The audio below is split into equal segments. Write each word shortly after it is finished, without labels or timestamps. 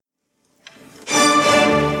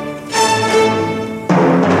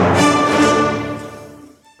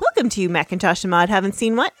Welcome to Macintosh and Maud Haven't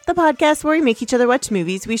Seen What, the podcast where we make each other watch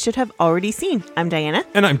movies we should have already seen. I'm Diana.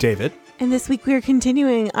 And I'm David. And this week we are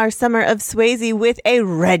continuing our Summer of Swayze with a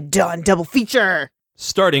Red Dawn double feature.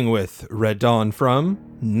 Starting with Red Dawn from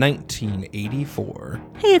 1984.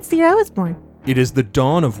 Hey, it's the year I was born. It is the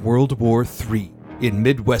dawn of World War III. In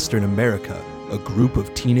Midwestern America, a group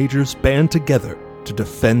of teenagers band together to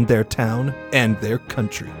defend their town and their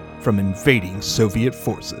country from invading Soviet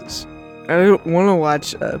forces. I don't want to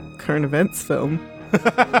watch a current events film.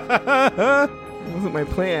 That wasn't my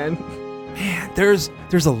plan. Man, there's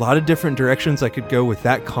a lot of different directions I could go with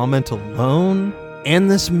that comment alone and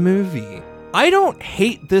this movie. I don't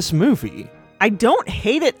hate this movie. I don't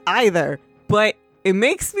hate it either, but it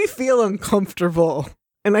makes me feel uncomfortable,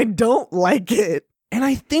 and I don't like it. And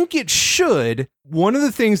I think it should. One of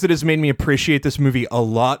the things that has made me appreciate this movie a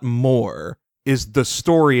lot more is the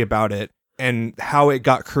story about it and how it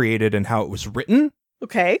got created and how it was written.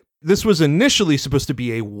 Okay. This was initially supposed to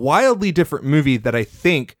be a wildly different movie that I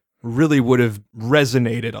think really would have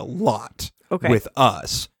resonated a lot with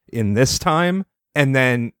us in this time. And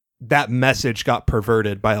then that message got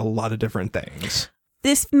perverted by a lot of different things.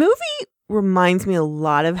 This movie reminds me a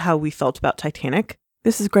lot of how we felt about Titanic.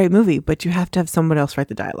 This is a great movie, but you have to have someone else write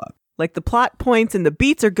the dialogue. Like, the plot points and the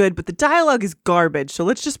beats are good, but the dialogue is garbage. So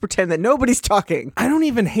let's just pretend that nobody's talking. I don't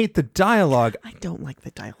even hate the dialogue. I don't like the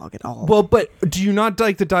dialogue at all. Well, but do you not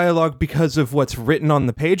like the dialogue because of what's written on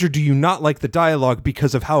the page, or do you not like the dialogue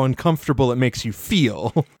because of how uncomfortable it makes you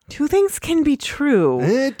feel? Two things can be true.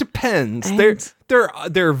 It depends. And There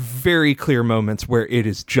are very clear moments where it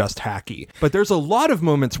is just hacky, but there's a lot of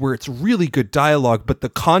moments where it's really good dialogue, but the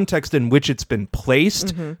context in which it's been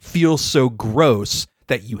placed feels so gross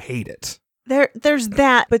that you hate it. There's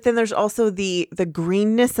that, but then there's also the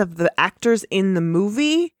greenness of the actors in the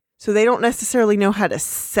movie. So they don't necessarily know how to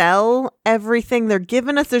sell everything they're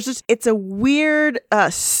giving us. It's a weird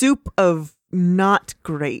soup of not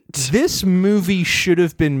great. This movie should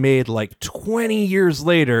have been made like 20 years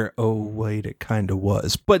later. Oh, wait, it kind of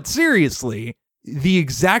was. But seriously, the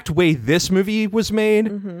exact way this movie was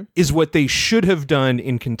made is what they should have done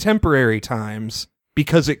in contemporary times,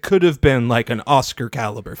 because it could have been like an Oscar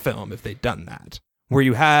caliber film if they'd done that, where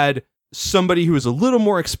you had somebody who was a little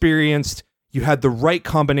more experienced, you had the right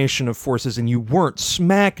combination of forces, and you weren't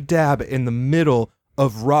smack dab in the middle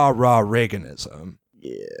of rah-rah Reaganism.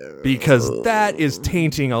 Yeah. Because that is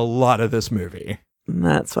tainting a lot of this movie. And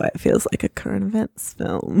that's why it feels like a current events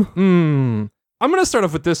film. I'm going to start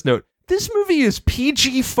off with this note. This movie is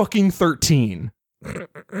PG-13.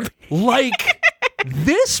 Like,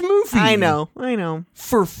 this movie... I know.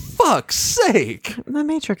 For fuck's sake. The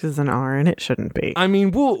Matrix is an R, and it shouldn't be. I mean,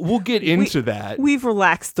 we'll get into that. We've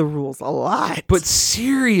relaxed the rules a lot. But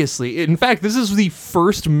seriously, in fact, this is the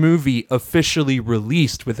first movie officially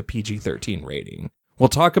released with a PG-13 rating. We'll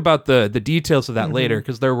talk about the details of that later,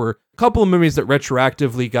 because there were a couple of movies that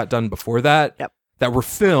retroactively got done before that, that were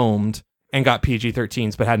filmed and got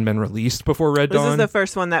PG-13s but hadn't been released before Red Dawn. This is the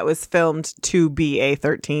first one that was filmed to be a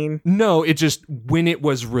 13. No, it just, when it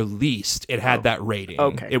was released, it had that rating.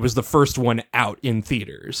 Okay. It was the first one out in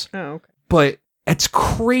theaters. Oh, okay. But it's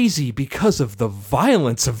crazy because of the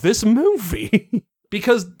violence of this movie.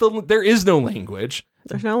 Because there is no language.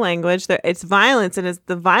 There's no language. It's violence, and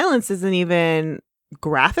the violence isn't even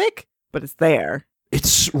graphic, but it's there.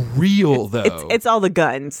 It's real, though. It's all the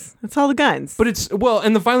guns. It's all the guns. But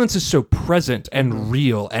and the violence is so present and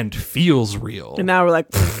real and feels real. And now we're like,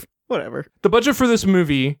 whatever. The budget for this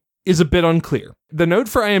movie is a bit unclear. The note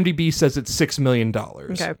for IMDb says it's $6 million.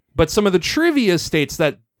 Okay. But some of the trivia states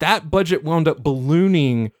that budget wound up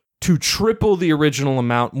ballooning to triple the original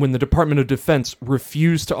amount when the Department of Defense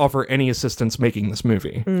refused to offer any assistance making this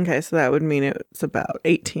movie. Okay, so that would mean it's about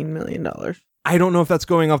 $18 million. I don't know if that's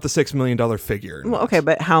going off the $6 million figure. Well, okay,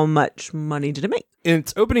 but how much money did it make? In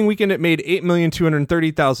its opening weekend, it made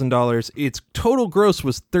 $8,230,000. Its total gross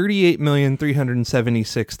was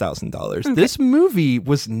 $38,376,000. Okay. This movie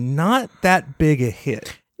was not that big a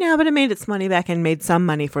hit. Yeah, but it made its money back and made some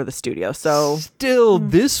money for the studio, so... Still,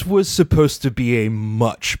 this was supposed to be a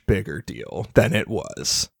much bigger deal than it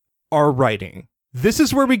was. Our writing. This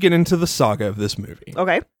is where we get into the saga of this movie.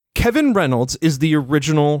 Okay. Kevin Reynolds is the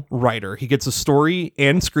original writer. He gets a story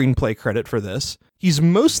and screenplay credit for this. He's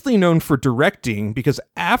mostly known for directing because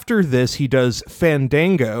after this he does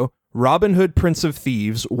Fandango, Robin Hood, Prince of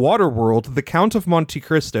Thieves, Waterworld, The Count of Monte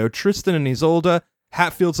Cristo, Tristan and Isolde,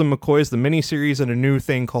 Hatfields and McCoys, the miniseries, and a new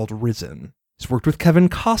thing called Risen. He's worked with Kevin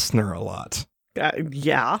Costner a lot.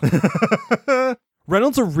 Yeah.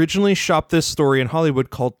 Reynolds originally shopped this story in Hollywood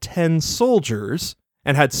called 10 Soldiers,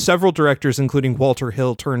 and had several directors, including Walter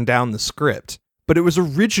Hill, turn down the script. but it was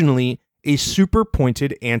originally a super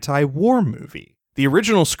pointed anti-war movie. The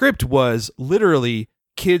original script was literally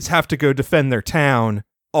kids have to go defend their town,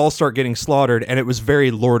 all start getting slaughtered, and it was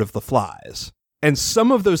very Lord of the Flies. And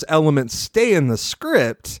some of those elements stay in the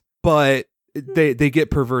script, but they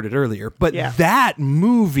get perverted earlier. But that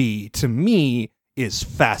movie, to me, is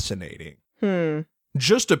fascinating.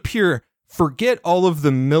 Just a pure, forget all of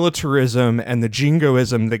the militarism and the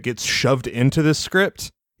jingoism that gets shoved into this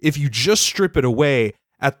script. If you just strip it away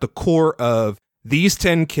at the core of these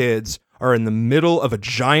 10 kids are in the middle of a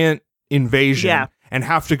giant invasion and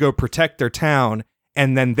have to go protect their town,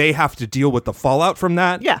 and then they have to deal with the fallout from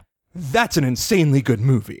that. Yeah. That's an insanely good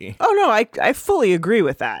movie. Oh, no, I fully agree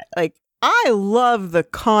with that. Like, I love the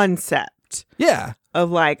concept. Yeah. Of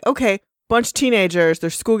like, okay, bunch of teenagers, their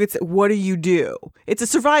school gets, what do you do? It's a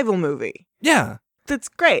survival movie. Yeah. That's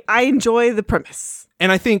great. I enjoy the premise.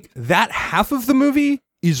 And I think that half of the movie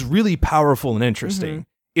is really powerful and interesting.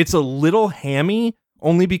 It's a little hammy,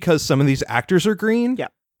 only because some of these actors are green. Yeah.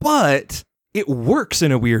 But it works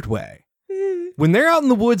in a weird way. When they're out in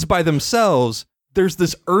the woods by themselves, there's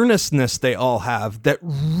this earnestness they all have that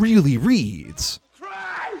really reads.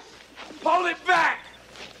 Try! Pull it back!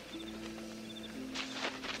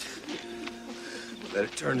 Let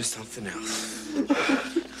it turn to something else.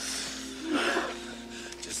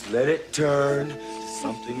 Just let it turn to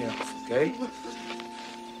something else, okay?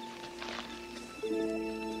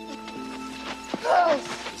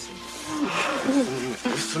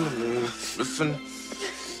 Listen to me. Listen.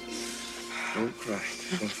 Don't cry.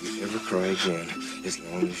 Don't you ever cry again. As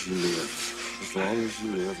long as you live. As long as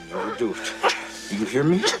you live, never do it. You hear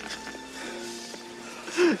me?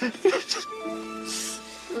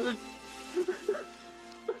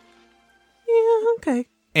 Yeah, okay.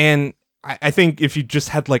 And I think if you just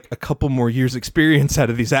had like a couple more years experience out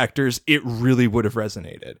of these actors, it really would have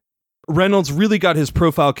resonated. Reynolds really got his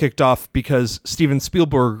profile kicked off because Steven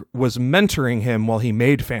Spielberg was mentoring him while he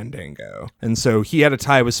made Fandango. And so he had a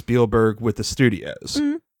tie with Spielberg with the studios.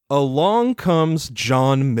 Along comes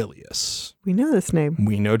John Milius. We know this name.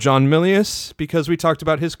 We know John Milius because we talked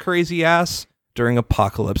about his crazy ass during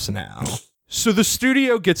Apocalypse Now. So the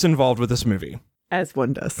studio gets involved with this movie. As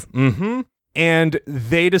one does. And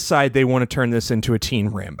they decide they want to turn this into a teen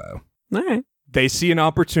Rambo. All right. They see an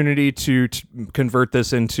opportunity to convert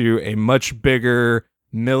this into a much bigger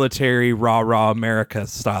military rah-rah America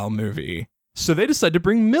style movie. So they decide to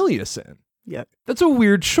bring Milius in. Yep. That's a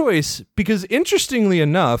weird choice because interestingly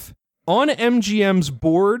enough, on MGM's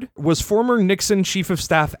board was former Nixon Chief of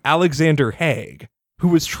Staff Alexander Haig, who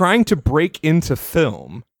was trying to break into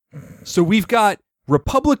film. So we've got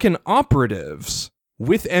Republican operatives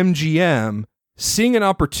with MGM seeing an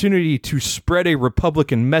opportunity to spread a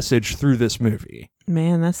Republican message through this movie.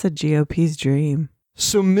 Man, that's the GOP's dream.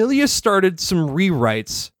 So Milius started some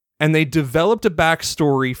rewrites, and they developed a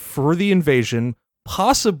backstory for the invasion,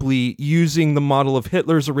 possibly using the model of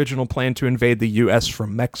Hitler's original plan to invade the U.S.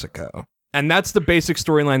 from Mexico. And that's the basic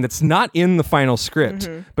storyline that's not in the final script,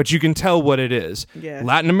 but you can tell what it is. Yeah.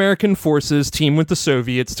 Latin American forces team with the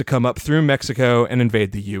Soviets to come up through Mexico and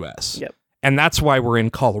invade the U.S. Yep. And that's why we're in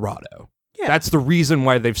Colorado. Yeah. That's the reason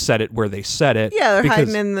why they've set it where they set it. Yeah, they're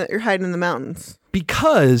hiding in the mountains.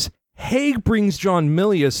 Because Haig brings John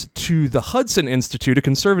Milius to the Hudson Institute, a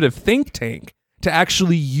conservative think tank, to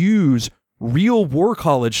actually use real war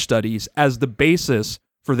college studies as the basis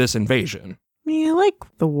for this invasion. Yeah, I like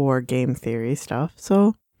the war game theory stuff,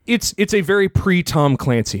 so... It's a very pre-Tom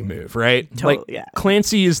Clancy move, right? Totally, yeah.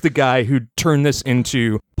 Clancy is the guy who turned this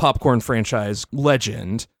into popcorn franchise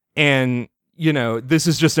legend, and, you know, this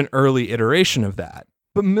is just an early iteration of that.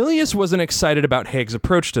 But Milius wasn't excited about Haig's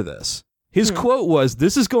approach to this. His quote was,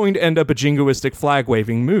 "This is going to end up a jingoistic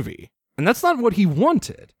flag-waving movie." And that's not what he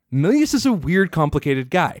wanted. Milius is a weird, complicated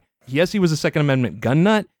guy. Yes, he was a Second Amendment gun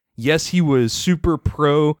nut. Yes, he was super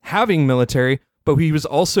pro having military, but he was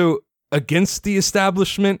also against the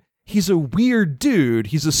establishment. He's a weird dude.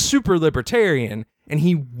 He's a super libertarian, and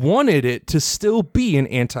he wanted it to still be an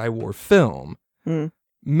anti-war film.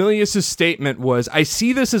 Milius's statement was, "I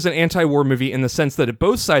see this as an anti-war movie in the sense that if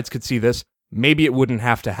both sides could see this, maybe it wouldn't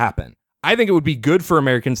have to happen. I think it would be good for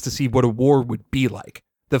Americans to see what a war would be like.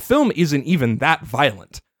 The film isn't even that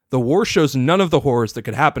violent. The war shows none of the horrors that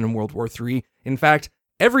could happen in World War III. In fact,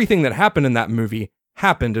 everything that happened in that movie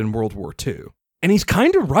happened in World War II." And he's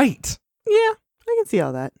kind of right. Yeah, I can see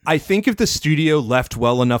all that. I think if the studio left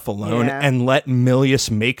well enough alone and let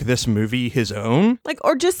Milius make this movie his own...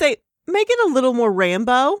 Or just say, make it a little more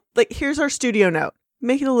Rambo. Here's our studio note.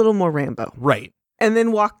 Make it a little more Rambo. Right. And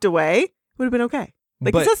then walked away, would have been okay.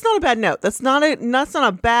 'Cause that's not a bad note. That's not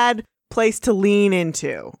a bad place to lean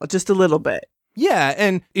into. Just a little bit. Yeah,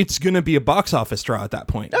 and it's going to be a box office draw at that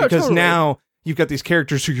point. Oh, because totally. now you've got these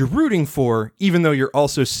characters who you're rooting for, even though you're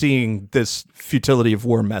also seeing this futility of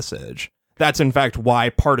war message. That's, in fact, why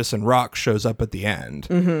Partisan Rock shows up at the end.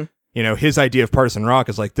 Mm-hmm. You know, his idea of Partisan Rock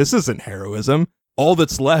is like, this isn't heroism. All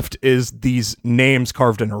that's left is these names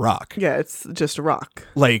carved in a rock. Yeah, it's just a rock.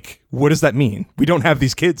 Like, what does that mean? We don't have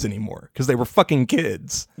these kids anymore because they were fucking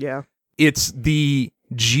kids. Yeah. It's the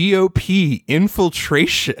GOP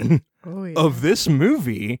infiltration of this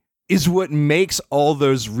movie is what makes all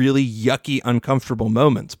those really yucky, uncomfortable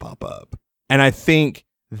moments pop up. And I think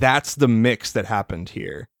that's the mix that happened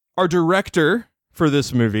here. Our director for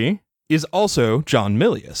this movie is also John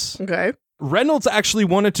Milius. Okay. Reynolds actually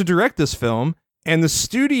wanted to direct this film, and the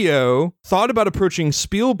studio thought about approaching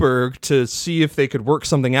Spielberg to see if they could work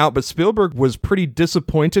something out, but Spielberg was pretty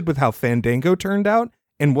disappointed with how Fandango turned out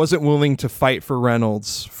and wasn't willing to fight for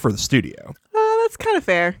Reynolds for the studio. That's kind of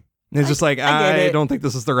fair. And it's just like, I get it. don't think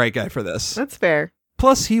this is the right guy for this. That's fair.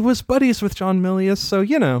 Plus, he was buddies with John Milius, so,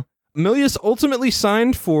 you know. Milius ultimately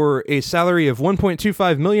signed for a salary of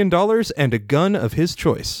 $1.25 million and a gun of his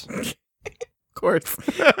choice. Of course.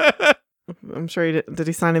 I'm sure he did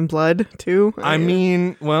he sign in blood, too? I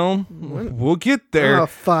mean, well, we'll get there. Oh,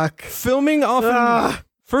 fuck. Filming often...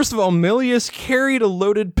 First of all, Milius carried a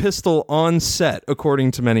loaded pistol on set,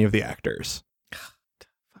 according to many of the actors.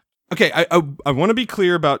 Okay, I want to be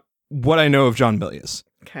clear about what I know of John Milius.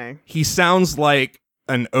 Okay. He sounds like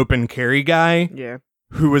an open carry guy Yeah.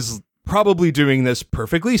 who was probably doing this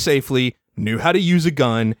perfectly safely, knew how to use a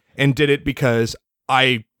gun, and did it because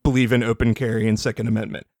I believe in open carry and Second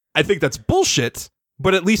Amendment. I think that's bullshit,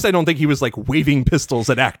 but at least I don't think he was like waving pistols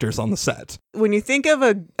at actors on the set. When you think of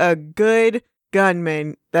a good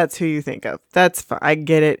gunman, that's who you think of. That's fine. I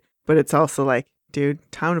get it. But it's also like, dude,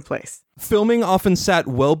 time and place. Filming often sat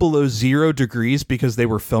well below 0 degrees because they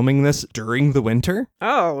were filming this during the winter.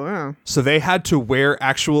 Oh, wow. So they had to wear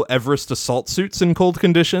actual Everest assault suits in cold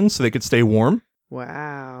conditions so they could stay warm.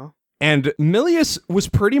 Wow. And Milius was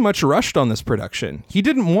pretty much rushed on this production. He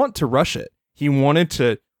didn't want to rush it. He wanted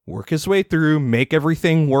to work his way through, make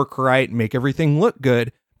everything work right, make everything look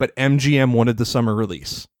good, but MGM wanted the summer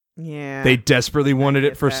release. Yeah. They desperately wanted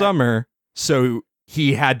it for that. summer, so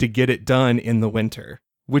he had to get it done in the winter,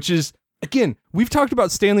 which is, again, we've talked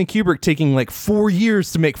about Stanley Kubrick taking like 4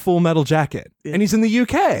 years to make Full Metal Jacket, and he's in the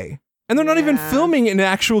UK, and they're not even Yeah. filming in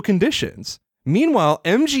actual conditions. Meanwhile,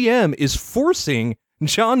 MGM is forcing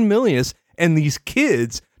John Milius and these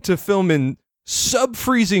kids to film in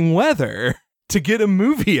sub-freezing weather to get a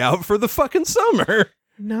movie out for the fucking summer.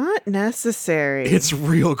 Not necessary. It's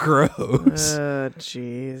real gross.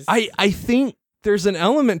 Jeez. I think there's an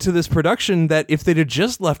element to this production that if they'd have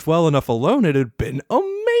just left well enough alone, it'd have been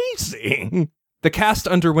amazing. The cast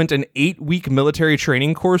underwent an 8-week military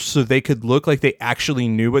training course so they could look like they actually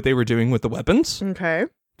knew what they were doing with the weapons. Okay.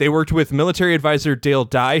 They worked with military advisor Dale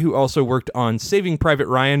Dye, who also worked on Saving Private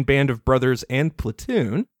Ryan, Band of Brothers, and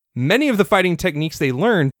Platoon. Many of the fighting techniques they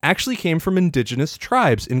learned actually came from indigenous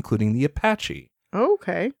tribes, including the Apache.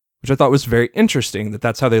 Okay. Which I thought was very interesting,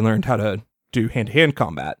 that's how they learned how to do hand-to-hand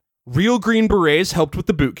combat. Real Green Berets helped with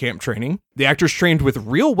the boot camp training. The actors trained with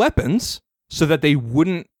real weapons so that they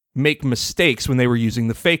wouldn't make mistakes when they were using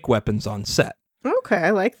the fake weapons on set. Okay, I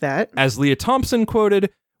like that. As Leah Thompson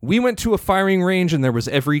quoted, "We went to a firing range and there was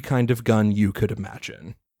every kind of gun you could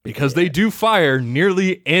imagine." Because they do fire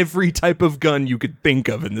nearly every type of gun you could think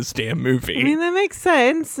of in this damn movie. I mean, that makes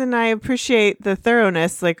sense, and I appreciate the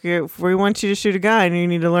thoroughness. Like, if we want you to shoot a gun, you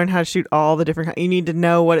need to learn how to shoot all the different. You need to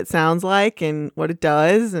know what it sounds like and what it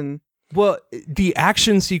does, and Well, the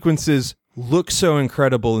action sequences look so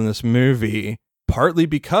incredible in this movie, partly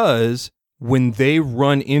because when they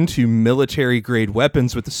run into military-grade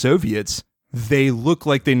weapons with the Soviets, they look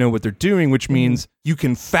like they know what they're doing, which means you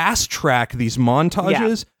can fast-track these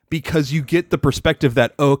montages because you get the perspective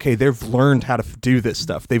that, oh, okay, they've learned how to do this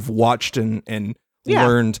stuff. They've watched and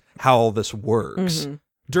learned how all this works.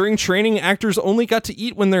 During training, actors only got to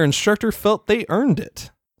eat when their instructor felt they earned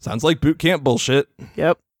it. Sounds like boot camp bullshit.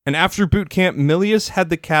 Yep. And after boot camp, Milius had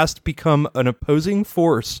the cast become an opposing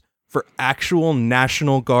force for actual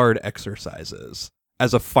National Guard exercises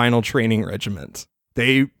as a final training regiment.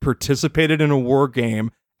 They participated in a war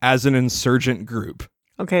game as an insurgent group.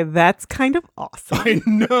 Okay, that's kind of awesome. I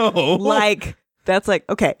know. Like, that's like,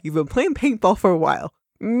 okay, you've been playing paintball for a while.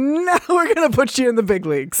 Now we're going to put you in the big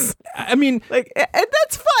leagues. I mean, Like, and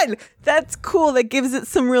that's fun. That's cool. That gives it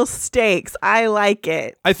some real stakes. I like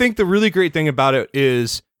it. I think the really great thing about it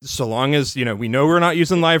is so long as, we know we're not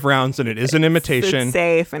using live rounds and it is an imitation. It's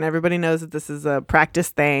safe, and everybody knows that this is a practice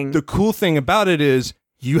thing. The cool thing about it is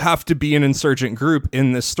you have to be an insurgent group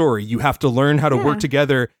in this story. You have to learn how to work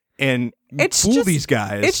together and fool these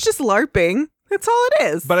guys. It's just LARPing. That's all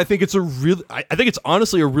it is. But I think it's I think it's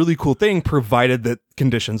honestly a really cool thing, provided that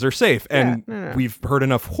conditions are safe. And we've heard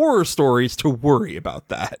enough horror stories to worry about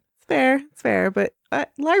that. It's fair, but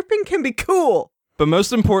LARPing can be cool. But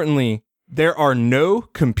most importantly, there are no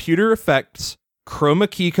computer effects, chroma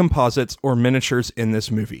key composites, or miniatures in this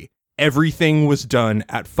movie. Everything was done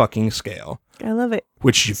at fucking scale. I love it.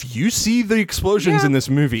 Which, if you see the explosions in this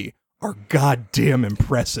movie, are goddamn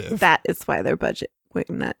impressive. That is why their budget went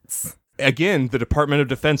nuts. Again, the Department of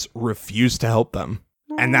Defense refused to help them.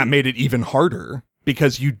 And that made it even harder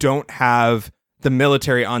because you don't have the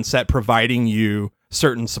military on set providing you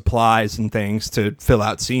certain supplies and things to fill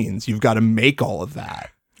out scenes. You've got to make all of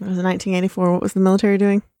that. It was 1984. What was the military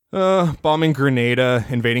doing? Bombing Grenada,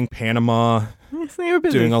 invading Panama. Yes, they were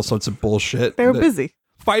busy. Doing all sorts of bullshit. They were busy.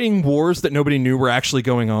 Fighting wars that nobody knew were actually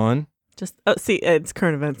going on. It's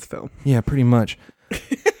current events film. Yeah, pretty much.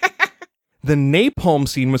 The napalm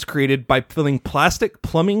scene was created by filling plastic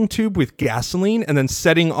plumbing tube with gasoline and then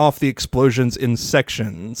setting off the explosions in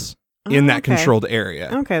sections in that controlled area.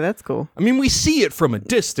 Okay, that's cool. I mean, we see it from a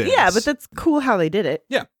distance. Yeah, but that's cool how they did it.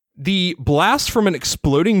 Yeah. The blast from an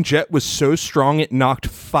exploding jet was so strong it knocked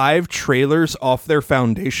 5 trailers off their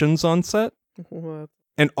foundations on set. What?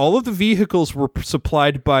 And all of the vehicles were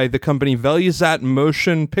supplied by the company Veluzat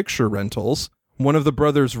Motion Picture Rentals. One of the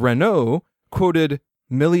brothers, Renault, quoted,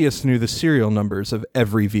 "Milius knew the serial numbers of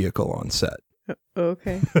every vehicle on set."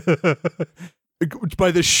 Okay.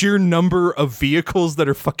 By the sheer number of vehicles that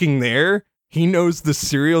are fucking there, he knows the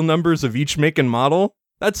serial numbers of each make and model.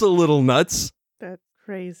 That's a little nuts. That's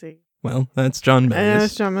crazy. Well, that's John Milius. I know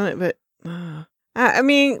it's John Milius, but I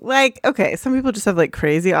mean, like, okay, some people just have like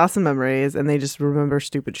crazy awesome memories and they just remember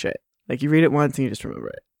stupid shit. Like you read it once and you just remember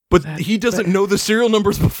it. But he doesn't know the serial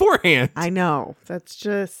numbers beforehand. I know. That's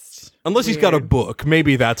just unless weird. He's got a book.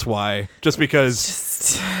 Maybe that's why. Just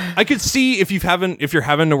because I could see if you're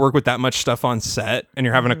having to work with that much stuff on set and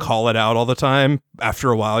you're having to call it out all the time,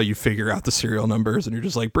 after a while you figure out the serial numbers and you're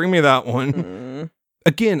just like, bring me that one.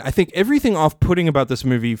 Again, I think everything off-putting about this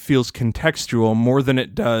movie feels contextual more than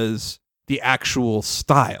it does the actual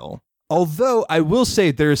style. Although I will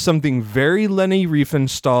say there is something very Leni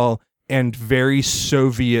Riefenstahl and very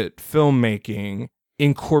Soviet filmmaking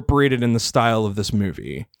incorporated in the style of this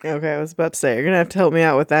movie. Okay, I was about to say, you're going to have to help me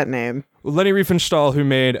out with that name. Leni Riefenstahl, who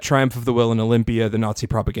made Triumph of the Will and Olympia, the Nazi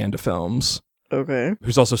propaganda films. Okay.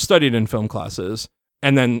 Who's also studied in film classes.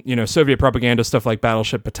 And then, Soviet propaganda stuff like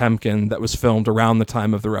Battleship Potemkin that was filmed around the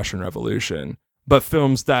time of the Russian Revolution. But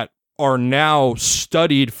films that are now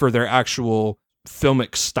studied for their actual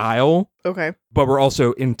filmic style. Okay. But were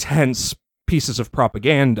also intense pieces of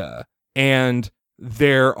propaganda. And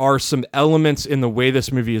there are some elements in the way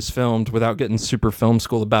this movie is filmed, without getting super film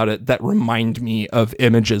school about it, that remind me of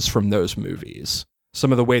images from those movies.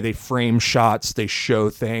 Some of the way they frame shots, they show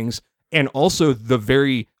things, and also the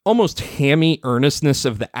very almost hammy earnestness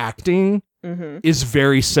of the acting is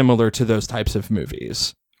very similar to those types of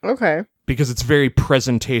movies. Okay. Because it's very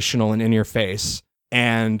presentational and in your face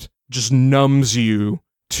and just numbs you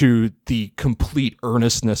to the complete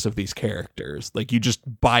earnestness of these characters. Like, you just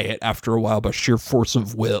buy it after a while by sheer force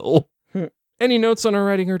of will. Any notes on our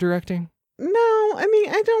writing or directing? No, I mean,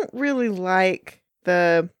 I don't really like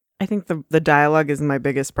I think the dialogue is my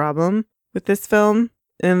biggest problem with this film.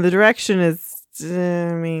 And the direction is,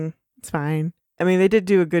 it's fine. I mean, they did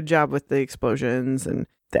do a good job with the explosions and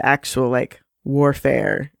the actual, like,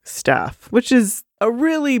 warfare stuff, which is a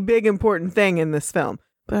really big, important thing in this film.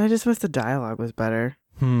 But I just wish the dialogue was better.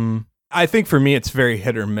 I think for me, it's very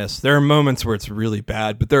hit or miss. There are moments where it's really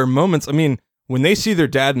bad, but there are moments, I mean, when they see their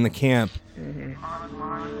dad in the camp.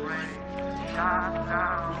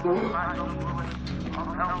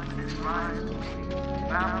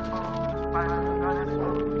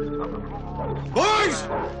 Boys!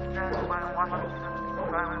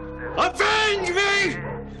 Avenge me!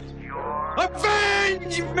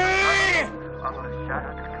 Avenge me!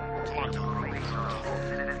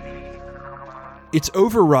 It's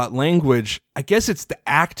overwrought language. I guess it's the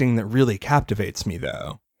acting that really captivates me,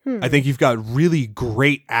 though. I think you've got really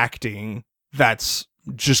great acting that's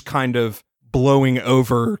just kind of blowing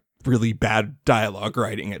over really bad dialogue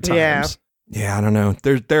writing at times. Yeah, I don't know.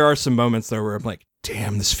 There are some moments though where I'm like,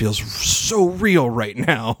 damn, this feels so real right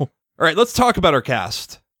now. All right, let's talk about our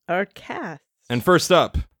cast. Our cast. And first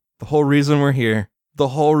up, the whole reason we're here, the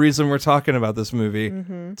whole reason we're talking about this movie,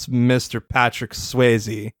 it's Mr. Patrick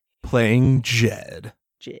Swayze playing Jed.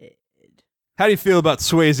 How do you feel about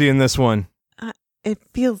Swayze in this one? It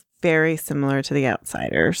feels very similar to The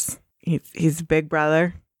Outsiders. He's a big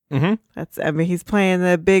brother. Mm-hmm. He's playing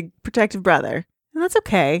the big protective brother, and that's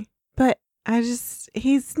okay. But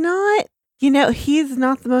he's not, he's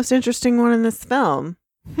not the most interesting one in this film.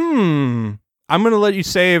 I'm going to let you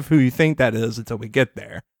say who you think that is until we get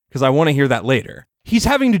there, because I want to hear that later. He's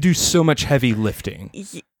having to do so much heavy lifting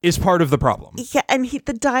is part of the problem. Yeah, and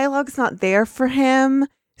the dialogue's not there for him,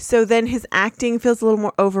 so then his acting feels a little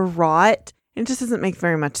more overwrought. It just doesn't make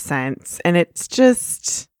very much sense, and it's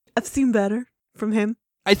just, I've seen better from him.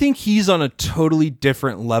 I think he's on a totally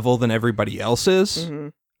different level than everybody else is. Mm-hmm.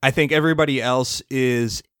 I think everybody else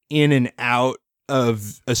is in and out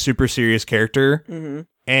of a super serious character. Mm-hmm.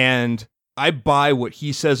 And I buy what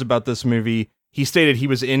he says about this movie. He stated he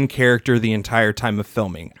was in character the entire time of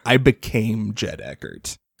filming. I became Jed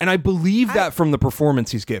Eckert. And I believe that from the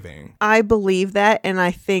performance he's giving. I believe that. And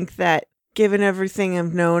I think that given everything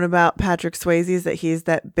I've known about Patrick Swayze is that he's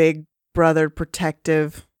that big brother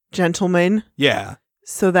protective gentleman. Yeah.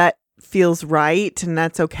 So that feels right. And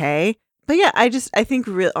that's okay. But yeah, I think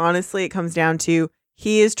honestly, it comes down to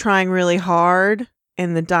he is trying really hard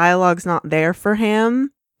and the dialogue's not there for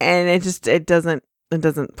him. And it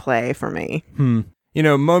doesn't play for me.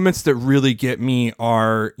 Moments that really get me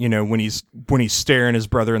are, when he's staring his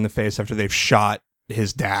brother in the face after they've shot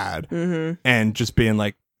his dad and just being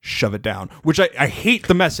like, shove it down, which I hate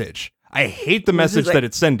the message. I hate the message that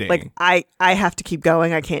it's sending. Like, I have to keep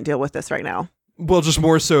going. I can't deal with this right now. Well, just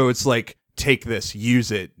more so it's like, take this, use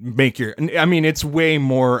it, it's way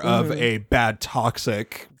more of a bad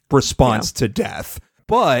toxic response to death,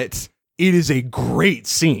 but it is a great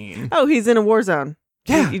scene. Oh, he's in a war zone.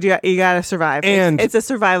 Yeah. You gotta survive. And it's a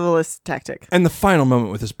survivalist tactic. And the final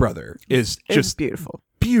moment with his brother is just beautiful.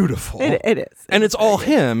 Beautiful. It is. And it's all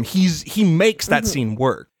him. He makes that scene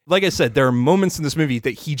work. Like I said, there are moments in this movie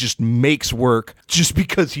that he just makes work just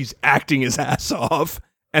because he's acting his ass off.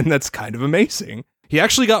 And that's kind of amazing. He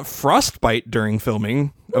actually got frostbite during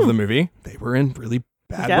filming of the movie. They were in really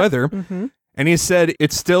bad weather. Mm-hmm. And he said,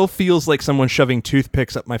 it still feels like someone shoving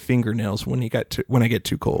toothpicks up my fingernails when I get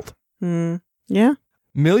too cold. Yeah.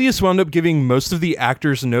 Milius wound up giving most of the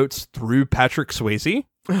actors' notes through Patrick Swayze.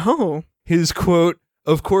 Oh. His quote,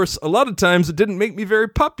 "Of course, a lot of times it didn't make me very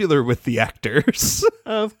popular with the actors."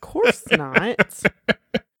 Of course not.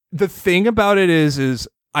 The thing about it is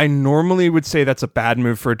I normally would say that's a bad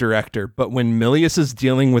move for a director, but when Milius is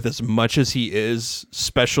dealing with as much as he is,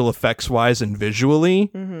 special effects wise and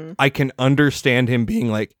visually, I can understand him being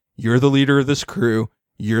like, you're the leader of this crew,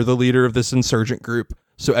 you're the leader of this insurgent group,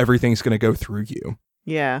 so everything's going to go through you.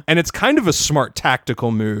 Yeah. And it's kind of a smart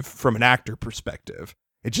tactical move from an actor perspective.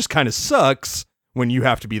 It just kind of sucks when you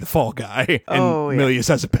have to be the fall guy, and Milius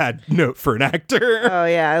has a bad note for an actor. Oh,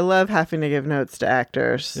 yeah. I love having to give notes to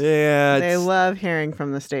actors. Yeah. They love hearing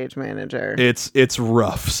from the stage manager. It's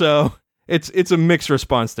rough. So it's a mixed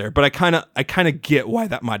response there, but I kind of get why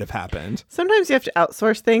that might have happened. Sometimes you have to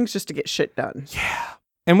outsource things just to get shit done. Yeah.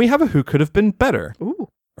 And we have a who could have been better. Ooh.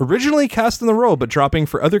 Originally cast in the role, but dropping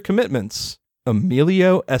for other commitments,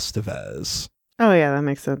 Emilio Estevez. Oh, yeah, that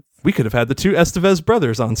makes sense. We could have had the two Estevez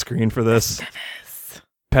brothers on screen for this. Estevez.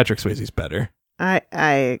 Patrick Swayze's better. I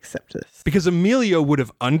accept this. Because Emilio would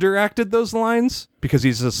have underacted those lines because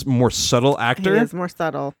he's a more subtle actor. He is more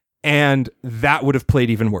subtle. And that would have played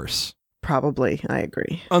even worse. Probably. I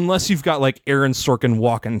agree. Unless you've got like Aaron Sorkin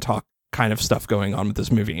walk and talk kind of stuff going on with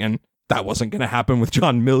this movie. And that wasn't going to happen with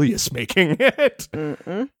John Milius making it.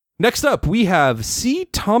 Mm-mm. Next up, we have C.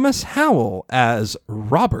 Thomas Howell as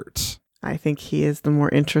Robert. I think he is the more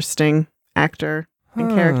interesting actor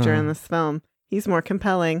and character in this film. He's more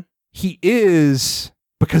compelling. He is,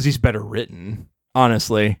 because he's better written,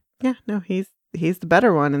 honestly. Yeah, no, he's the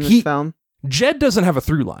better one in this film. Jed doesn't have a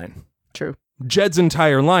through line. True. Jed's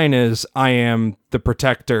entire line is, I am the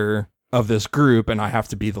protector of this group and I have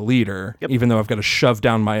to be the leader, even though I've got to shove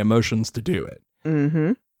down my emotions to do it.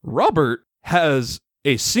 Mm-hmm. Robert has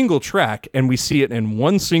a single track and we see it in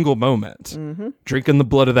one single moment, drinking the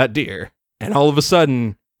blood of that deer. And all of a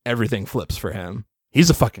sudden, everything flips for him. He's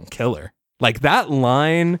a fucking killer. Like that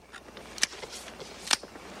line.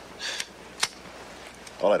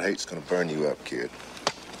 All that hate's gonna burn you up, kid.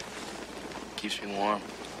 Keeps me warm.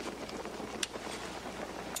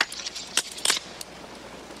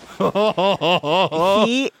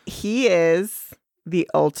 He is the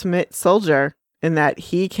ultimate soldier in that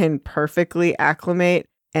he can perfectly acclimate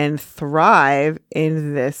and thrive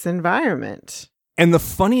in this environment. And the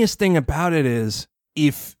funniest thing about it is,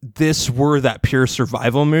 if this were that pure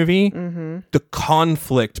survival movie, the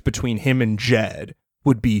conflict between him and Jed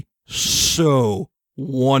would be so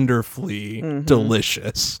wonderfully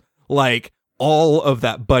delicious. Like all of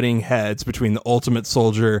that butting heads between the ultimate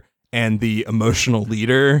soldier and the emotional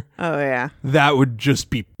leader, Oh, yeah. that would just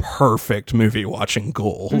be perfect movie watching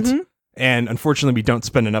gold. Mm-hmm. And unfortunately, we don't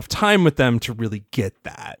spend enough time with them to really get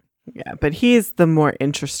that. Yeah, but he's the more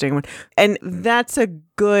interesting one. And that's a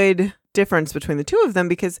good difference between the two of them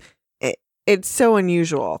because it's so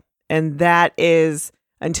unusual. And that is,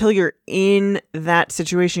 until you're in that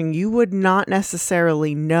situation, you would not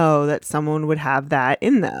necessarily know that someone would have that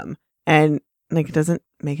in them. And like, it doesn't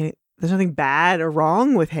make any, there's nothing bad or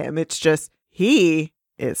wrong with him. It's just, he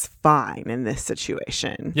is fine in this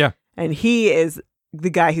situation. Yeah. And he is the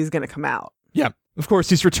guy who's going to come out. Yeah. Of course,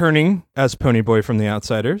 he's returning as Ponyboy from The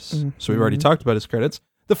Outsiders. Mm-hmm. So we've already talked about his credits.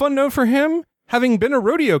 The fun note for him, having been a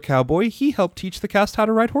rodeo cowboy, he helped teach the cast how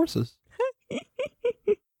to ride horses.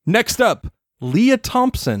 Next up, Leah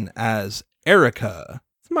Thompson as Erica.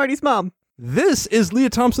 It's Marty's mom. This is Leah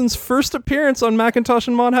Thompson's first appearance on Macintosh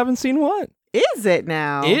and Maud Haven't Seen What. Is it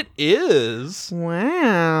now? It is.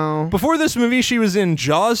 Wow. Before this movie, she was in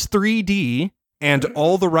Jaws 3D and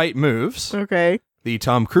All the Right Moves, Okay. the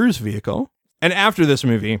Tom Cruise vehicle. And after this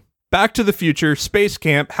movie, Back to the Future, Space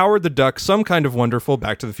Camp, Howard the Duck, Some Kind of Wonderful,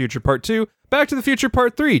 Back to the Future Part 2, Back to the Future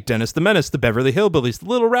Part 3, Dennis the Menace, The Beverly Hillbillies, The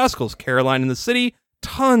Little Rascals, Caroline in the City,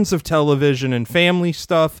 tons of television and family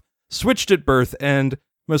stuff, Switched at Birth, and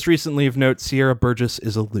most recently of note, Sierra Burgess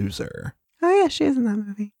is a loser. Oh, yeah, she is in that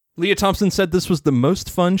movie. Leah Thompson said this was the most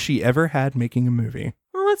fun she ever had making a movie.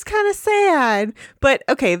 Well, it's kind of sad. But,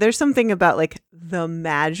 okay, there's something about, like, the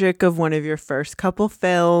magic of one of your first couple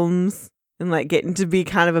films and, like, getting to be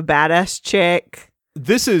kind of a badass chick.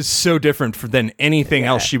 This is so different than anything Yeah.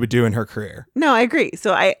 else she would do in her career. No, I agree.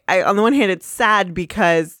 So I on the one hand, it's sad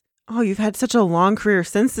because, oh, you've had such a long career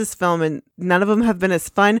since this film and none of them have been as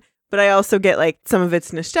fun. But I also get like some of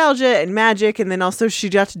its nostalgia and magic. And then also she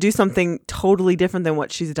got to do something totally different than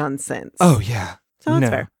what she's done since. Oh, yeah. So that's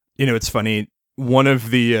fair. You know, it's funny. One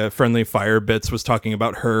of the Friendly Fire bits was talking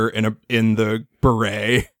about her in the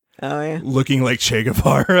beret Oh, yeah. looking like Che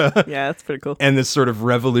Guevara. Yeah, that's pretty cool. And this sort of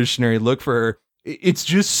revolutionary look for her. It's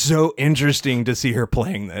just so interesting to see her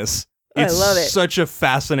playing this. I It's love it. such a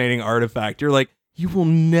fascinating artifact. You're like, you will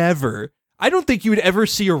never, I don't think you would ever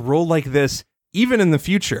see a role like this, even in the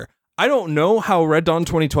future. I don't know how Red Dawn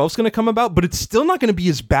 2012 is going to come about, but it's still not going to be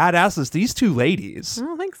as badass as these two ladies. I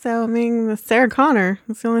don't think so. I mean, Sarah Connor.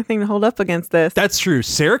 That's the only thing to hold up against this. That's true.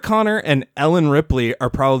 Sarah Connor and Ellen Ripley are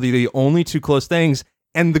probably the only two close things.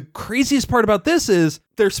 And the craziest part about this is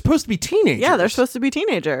they're supposed to be teenagers. Yeah, they're supposed to be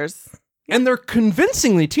teenagers. And they're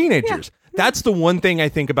convincingly teenagers. Yeah. That's the one thing I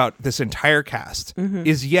think about this entire cast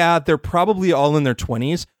is, yeah, they're probably all in their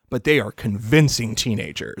 20s, but they are convincing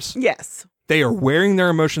teenagers. Yes. They are wearing their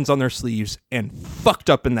emotions on their sleeves and fucked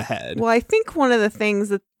up in the head. Well, I think one of the things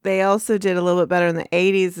that they also did a little bit better in the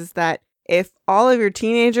 80s is that if all of your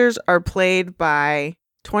teenagers are played by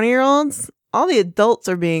 20-year-olds, all the adults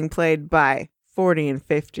are being played by 40 and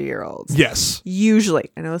 50-year-olds. Yes. Usually.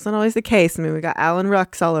 I know it's not always the case. I mean, we got Alan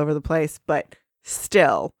Rucks all over the place, but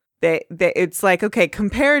still, it's like, okay,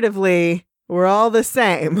 comparatively, we're all the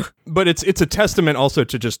same. But it's a testament also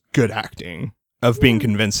to just good acting of being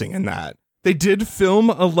convincing in that. They did film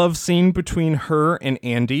a love scene between her and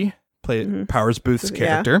Andy, Powers Booth's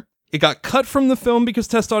character. It got cut from the film because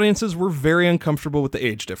test audiences were very uncomfortable with the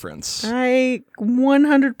age difference. I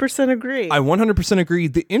 100% agree. I 100% agree.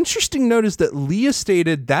 The interesting note is that Leah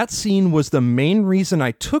stated that scene was the main reason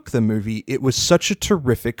I took the movie. It was such a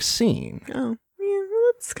terrific scene. Oh, yeah,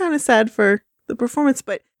 that's kind of sad for the performance.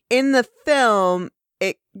 But in the film,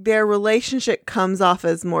 their relationship comes off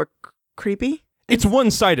as more creepy. It's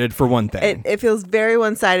one-sided for one thing. It feels very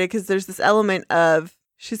one-sided because there's this element of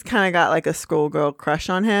she's kind of got like a schoolgirl crush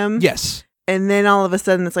on him. Yes. And then all of a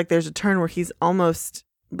sudden it's like there's a turn where he's almost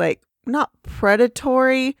like not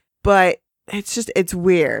predatory, but it's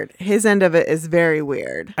weird. His end of it is very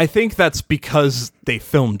weird. I think that's because they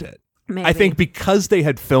filmed it. Maybe. I think because they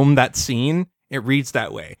had filmed that scene, it reads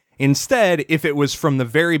that way. Instead, if it was from the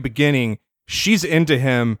very beginning, she's into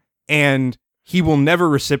him and he will never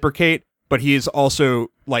reciprocate, but he is also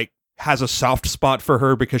like has a soft spot for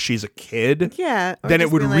her because she's a kid. Yeah. Then it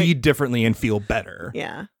would be read differently and feel better.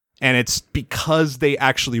 Yeah. And it's because they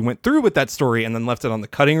actually went through with that story and then left it on the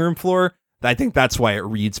cutting room floor. I think that's why it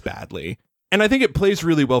reads badly. And I think it plays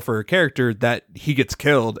really well for her character that he gets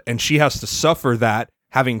killed and she has to suffer that,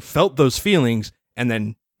 having felt those feelings, and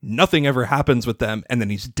then nothing ever happens with them, and then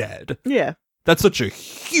he's dead. Yeah. That's such a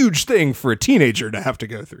huge thing for a teenager to have to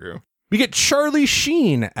go through. We get Charlie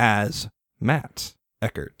Sheen as Matt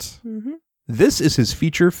Eckert. Mm-hmm. This is his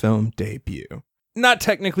feature film debut. Not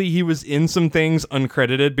technically, he was in some things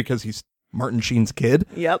uncredited because he's Martin Sheen's kid.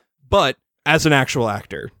 Yep. But as an actual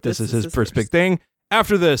actor, this is his first big thing.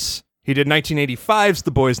 After this, he did 1985's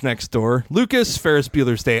The Boys Next Door, Lucas, Ferris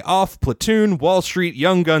Bueller's Day Off, Platoon, Wall Street,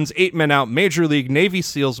 Young Guns, 8 Men Out, Major League, Navy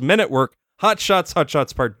SEALs, Men at Work, Hot Shots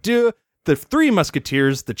Part 2, The Three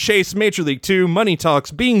Musketeers, The Chase, Major League 2, Money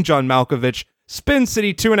Talks, Being John Malkovich, Spin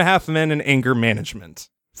City, 2.5 Men, and Anger Management.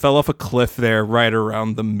 Fell off a cliff there right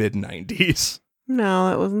around the mid-90s.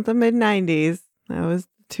 No, it wasn't the mid-90s. That was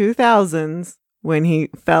 2000s when he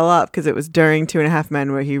fell off, because it was during 2.5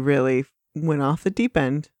 Men where he really went off the deep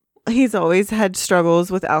end. He's always had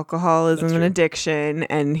struggles with alcoholism and addiction,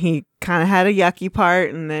 and he kind of had a yucky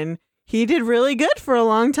part, and then he did really good for a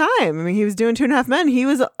long time. I mean, he was doing 2.5 Men. He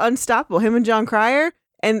was unstoppable, him and John Cryer.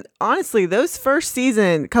 And honestly, those first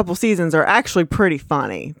couple seasons are actually pretty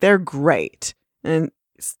funny. They're great. And,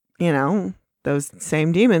 you know, those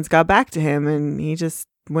same demons got back to him, and he just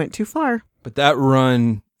went too far. But that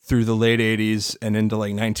run through the late 80s and into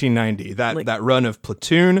like 1990, that run of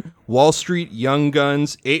Platoon, Wall Street, Young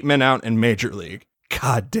Guns, 8 Men Out, and Major League.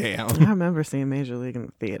 God damn. I remember seeing Major League in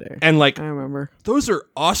the theater. And like, I remember. Those are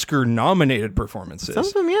Oscar nominated performances. Some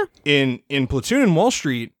of them, yeah. In Platoon and Wall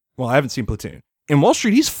Street, well, I haven't seen Platoon. In Wall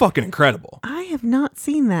Street, he's fucking incredible. I have not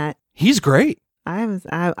seen that. He's great. I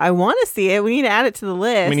want to see it. We need to add it to the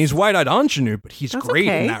list. I mean, he's wide-eyed ingenue, but he's That's great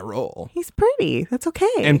okay. in that role. He's pretty. That's okay.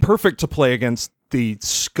 And perfect to play against the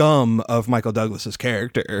scum of Michael Douglas's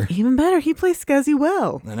character. Even better, he plays Scuzzy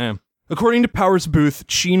well. I know. According to Powers Booth,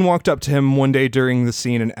 Sheen walked up to him one day during the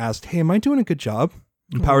scene and asked, "Hey, am I doing a good job?"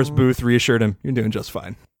 And Powers Booth reassured him, "You're doing just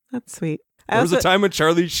fine." That's sweet. There was a time when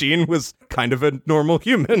Charlie Sheen was kind of a normal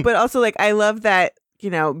human. But also, like, I love that, you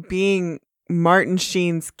know, being Martin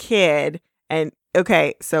Sheen's kid. And,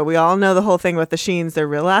 okay, so we all know the whole thing with the Sheens. Their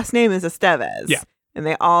real last name is Estevez. Yeah. And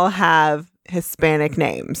they all have Hispanic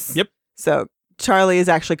names. Yep. So Charlie is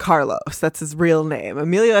actually Carlos. That's his real name.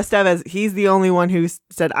 Emilio Estevez, he's the only one who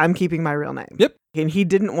said, "I'm keeping my real name." Yep. And he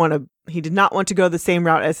did not want to go the same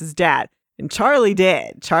route as his dad. And Charlie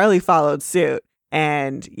did. Charlie followed suit.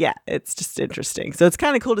 And yeah, it's just interesting. So it's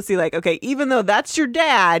kind of cool to see, like, okay, even though that's your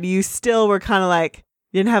dad, you still were kind of like,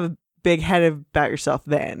 you didn't have a big head about yourself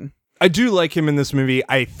then. I do like him in this movie.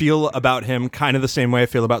 I feel about him kind of the same way I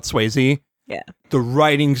feel about Swayze. Yeah. The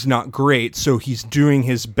writing's not great, so he's doing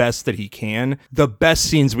his best that he can. The best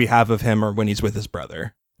scenes we have of him are when he's with his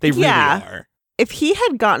brother. They really are. If he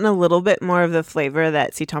had gotten a little bit more of the flavor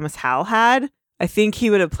that C. Thomas Howell had, I think he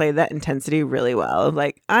would have played that intensity really well.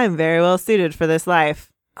 Like, I'm very well suited for this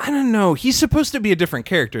life. I don't know. He's supposed to be a different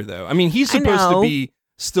character, though. I mean, he's supposed to be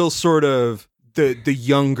still sort of the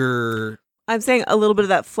younger... I'm saying a little bit of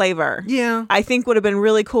that flavor. Yeah. I think would have been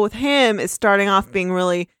really cool with him is starting off being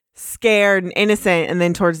really scared and innocent, and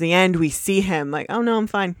then towards the end we see him like, "Oh no, I'm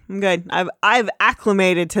fine. I'm good. I've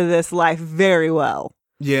acclimated to this life very well."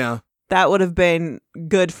 Yeah. That would have been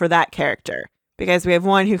good for that character. Because we have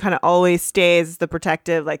one who kind of always stays the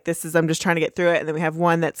protective, like, I'm just trying to get through it. And then we have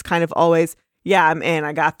one that's kind of always, "Yeah, I'm in,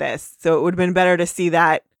 I got this." So it would have been better to see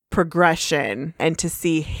that progression, and to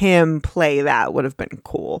see him play that would have been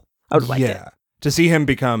cool. I would like it. To see him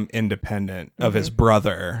become independent of his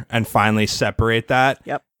brother and finally separate that.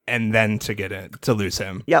 Yep. And then to lose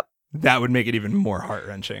him. Yep. That would make it even more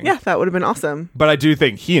heart-wrenching. Yeah, that would have been awesome. But I do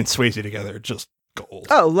think he and Swayze together are just gold.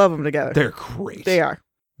 Oh, love them together. They're great. They are.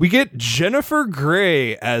 We get Jennifer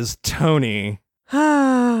Grey as Tony.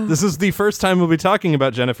 This is the first time we'll be talking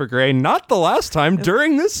about Jennifer Grey, not the last time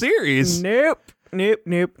during this series. Nope.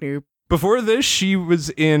 Before this, she was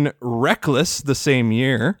in Reckless the same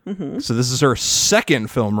year. Mm-hmm. So this is her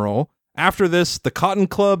second film role. After this, The Cotton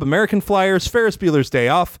Club, American Flyers, Ferris Bueller's Day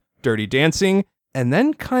Off, Dirty Dancing, and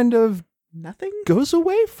then kind of nothing goes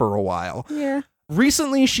away for a while. Yeah.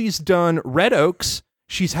 Recently, she's done Red Oaks.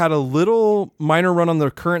 She's had a little minor run on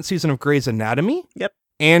the current season of Grey's Anatomy. Yep.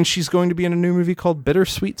 And she's going to be in a new movie called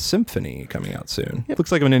Bittersweet Symphony coming out soon. Yep.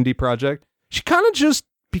 Looks like an indie project. She kind of just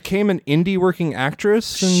became an indie working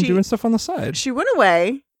actress and doing stuff on the side. She went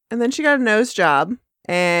away, and then she got a nose job,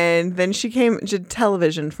 and then she did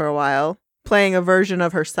television for a while, playing a version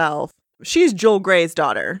of herself. She's Joel Grey's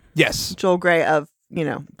daughter. Yes. Joel Grey of,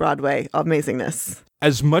 Broadway amazingness.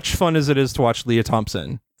 As much fun as it is to watch Leah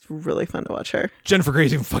Thompson, it's really fun to watch her. Jennifer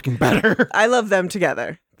Grey's even fucking better. I love them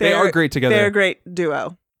together. They are great together. They're a great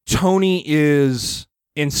duo. Tony is,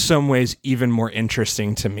 in some ways, even more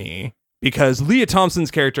interesting to me. Because Leah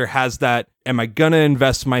Thompson's character has that, am I going to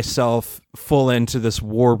invest myself full into this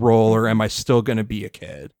war role, or am I still going to be a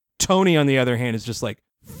kid? Tony, on the other hand, is just like,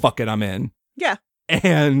 fuck it, I'm in. Yeah.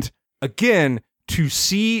 And again, to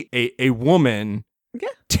see a woman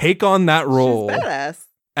take on that role she's badass.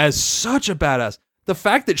 as such a badass, the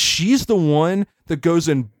fact that she's the one that goes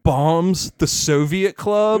and bombs the Soviet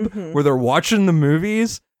club where they're watching the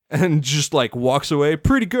movies and just like walks away,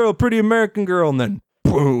 pretty girl, pretty American girl, and then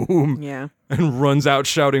boom. Yeah. And runs out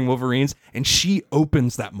shouting Wolverines. And she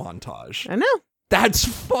opens that montage. I know. That's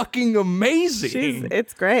fucking amazing.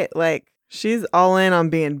 It's great. Like, she's all in on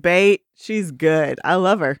being bait. She's good. I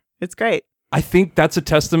love her. It's great. I think that's a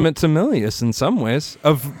testament to Milius in some ways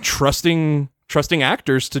of trusting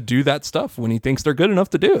actors to do that stuff when he thinks they're good enough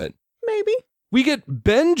to do it. Maybe. We get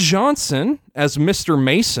Ben Johnson as Mr.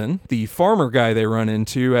 Mason, the farmer guy they run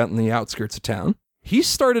into out in the outskirts of town. He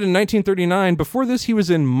started in 1939. Before this, he was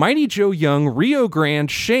in Mighty Joe Young, Rio Grande,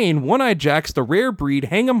 Shane, One-Eyed Jacks, The Rare Breed,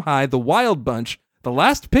 Hang 'em High, The Wild Bunch, The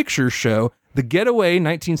Last Picture Show, The Getaway,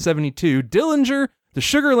 1972, Dillinger, The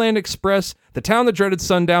Sugarland Express, The Town That Dreaded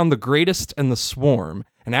Sundown, The Greatest, and The Swarm.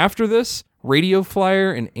 And after this, Radio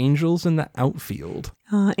Flyer and Angels in the Outfield.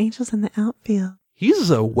 Angels in the Outfield.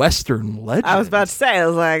 He's a Western legend. I was about to say, I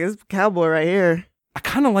was like, this cowboy right here. I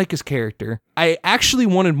kind of like his character. I actually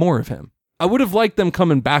wanted more of him. I would have liked them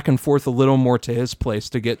coming back and forth a little more to his place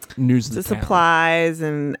to get news of the town. Supplies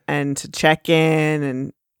and to check in,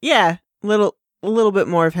 and yeah, a little bit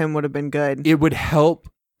more of him would have been good. It would help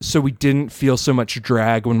so we didn't feel so much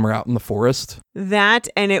drag when we're out in the forest. That,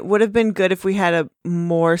 and it would have been good if we had a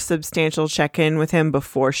more substantial check-in with him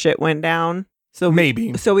before shit went down. So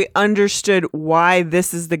maybe. So we understood why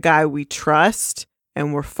this is the guy we trust,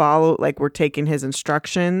 and we're taking his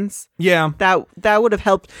instructions. Yeah. That would have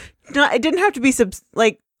helped. No, it didn't have to be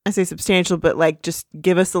substantial, but like just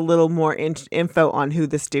give us a little more info on who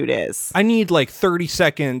this dude is. I need like 30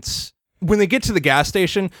 seconds when they get to the gas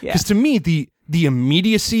station, because to me the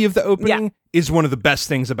immediacy of the opening is one of the best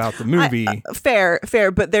things about the movie. Fair,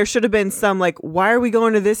 but there should have been some like, why are we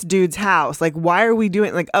going to this dude's house? Like, why are we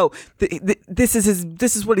doing like, this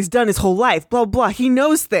is what he's done his whole life, blah blah. He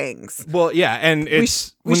knows things. Well, yeah, and we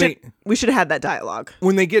should have had that dialogue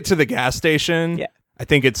when they get to the gas station. Yeah. I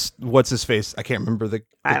think it's what's his face. I can't remember the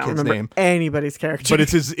kid's name. Anybody's character, but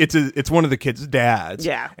it's one of the kid's dads.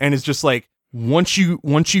 Yeah, and it's just like once you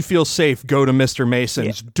feel safe, go to Mr.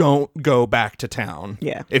 Mason's. Yeah. Don't go back to town.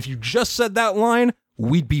 Yeah, if you just said that line,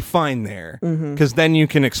 we'd be fine there because then you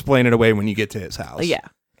can explain it away when you get to his house. Yeah,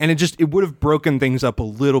 and it would have broken things up a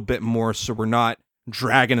little bit more, so we're not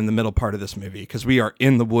dragging in the middle part of this movie because we are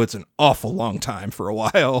in the woods an awful long time for a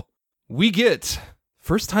while. We get.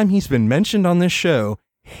 First time he's been mentioned on this show,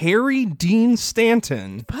 Harry Dean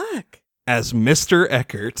Stanton. Fuck. As Mr.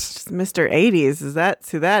 Eckert. Just Mr. 80s. Is that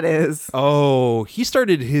who that is? Oh, he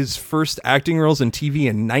started his first acting roles in TV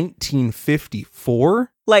in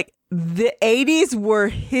 1954. Like, the 80s were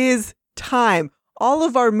his time. All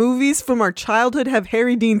of our movies from our childhood have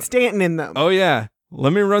Harry Dean Stanton in them. Oh, yeah.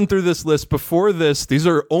 Let me run through this list. Before this, these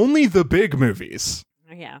are only the big movies.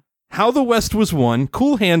 Yeah. How the West Was Won,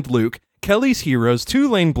 Cool Hand Luke, Kelly's Heroes, 2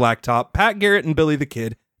 Lane Blacktop, Pat Garrett and Billy the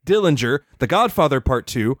Kid, Dillinger, The Godfather Part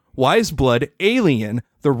 2, Wise Blood, Alien,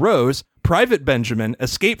 The Rose, Private Benjamin,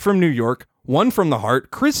 Escape from New York, One from the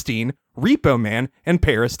Heart, Christine, Repo Man, and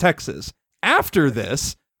Paris, Texas. After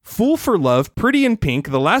this, Fool for Love, Pretty in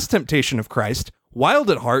Pink, The Last Temptation of Christ,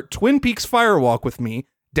 Wild at Heart, Twin Peaks Firewalk with Me,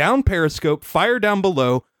 Down Periscope, Fire Down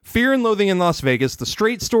Below, Fear and Loathing in Las Vegas, The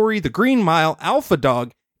Straight Story, The Green Mile, Alpha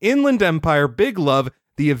Dog, Inland Empire, Big Love,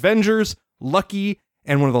 The Avengers, Lucky,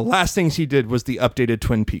 and one of the last things he did was the updated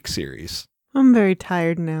Twin Peaks series. I'm very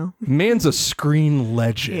tired now. Man's a screen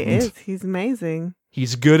legend. He is. He's amazing.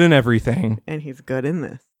 He's good in everything. And he's good in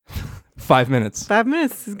this. 5 minutes. 5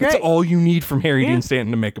 minutes is great. That's all you need from Harry Dean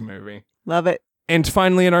Stanton to make a movie. Love it. And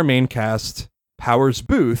finally in our main cast, Powers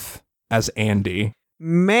Booth as Andy.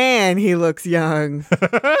 Man, he looks young.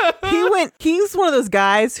 He's one of those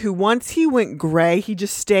guys who once he went gray, he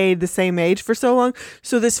just stayed the same age for so long.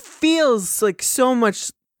 So this feels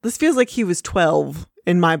like he was 12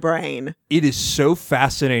 in my brain. It is so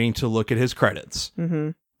fascinating to look at his credits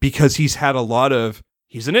because he's had a lot of,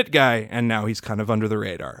 he's an it guy and now he's kind of under the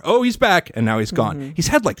radar. Oh, he's back and now he's gone. He's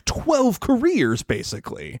had like 12 careers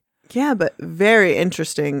basically. Yeah, but very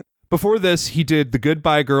interesting. Before this, he did The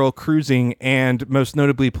Goodbye Girl, Cruising, and most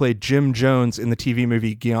notably played Jim Jones in the TV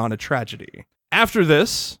movie Guyana Tragedy. After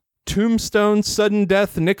this, Tombstone, Sudden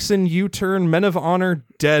Death, Nixon, U-Turn, Men of Honor,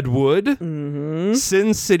 Deadwood,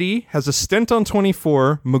 Sin City, has a stint on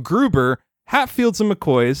 24, MacGruber, Hatfields and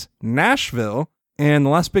McCoys, Nashville, and the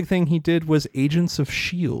last big thing he did was Agents of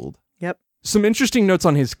S.H.I.E.L.D. Yep. Some interesting notes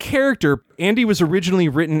on his character. Andy was originally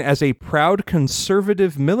written as a proud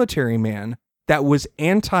conservative military man that was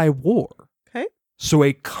anti-war. Okay. So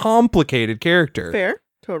a complicated character. Fair.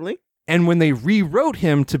 Totally. And when they rewrote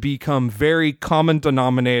him to become very common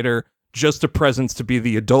denominator, just a presence to be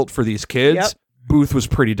the adult for these kids, Booth was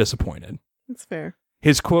pretty disappointed. That's fair.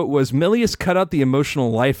 His quote was, Milius cut out the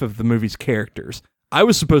emotional life of the movie's characters. I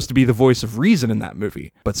was supposed to be the voice of reason in that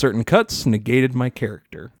movie, but certain cuts negated my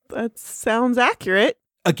character. That sounds accurate.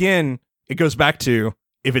 Again, it goes back to,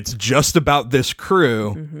 if it's just about this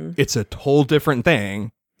crew, it's a whole different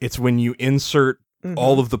thing. It's when you insert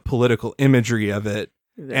all of the political imagery of it,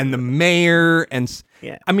 and the mayor, and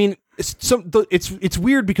I mean, it's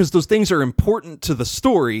weird because those things are important to the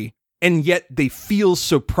story, and yet they feel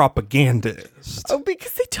so propagandist. Oh,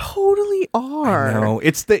 because they totally are. I know.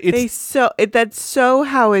 That's so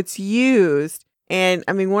how it's used. And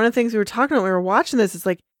I mean, one of the things we were talking about when we were watching this is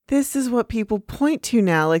like, this is what people point to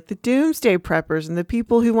now, like the doomsday preppers and the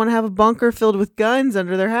people who want to have a bunker filled with guns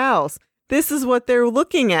under their house. This is what they're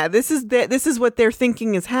looking at. This is what they're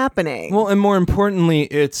thinking is happening. Well, and more importantly,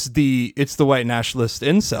 it's the white nationalist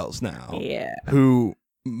incels now, who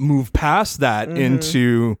move past that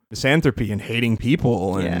into misanthropy and hating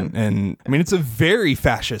people, and I mean, it's a very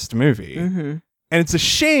fascist movie, and it's a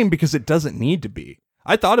shame because it doesn't need to be.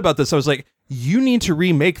 I thought about this. I was like, you need to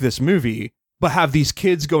remake this movie, but have these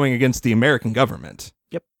kids going against the American government.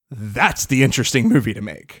 Yep, that's the interesting movie to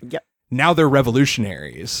make. Yep. Now they're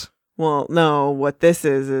revolutionaries. Well, no, what this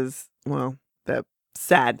is well, the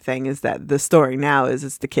sad thing is that the story now is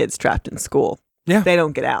it's the kids trapped in school. Yeah. They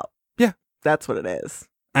don't get out. Yeah. That's what it is.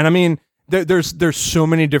 And I mean, there's so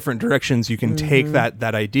many different directions you can take that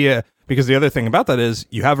idea, because the other thing about that is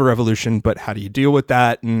you have a revolution, but how do you deal with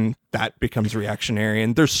that? And that becomes reactionary.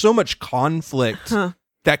 And there's so much conflict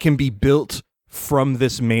that can be built from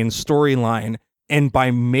this main storyline. And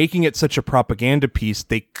by making it such a propaganda piece,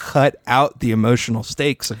 they cut out the emotional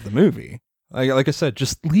stakes of the movie. Like I said,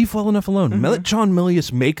 just leave well enough alone. Let John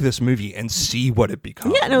Milius make this movie and see what it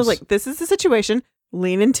becomes. Yeah, and I was like, this is the situation.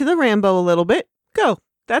 Lean into the Rambo a little bit. Go.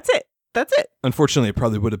 That's it. That's it. Unfortunately, it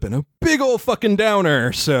probably would have been a big old fucking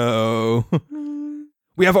downer. So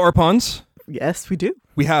we have our pawns. Yes, we do.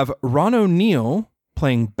 We have Ron O'Neal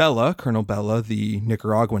playing Bella, Colonel Bella, the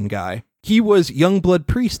Nicaraguan guy. He was Youngblood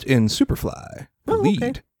Priest in Superfly, the lead.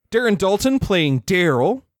 Okay. Darren Dalton playing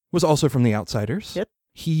Daryl was also from The Outsiders. Yep.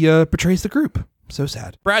 He betrays the group. So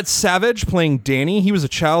sad. Brad Savage playing Danny. He was a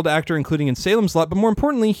child actor, including in Salem's Lot, but more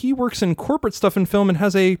importantly, he works in corporate stuff in film and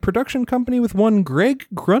has a production company with one Greg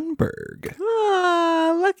Grunberg.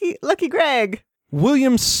 Ah, lucky Greg.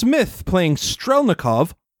 William Smith playing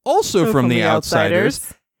Strelnikov, also from The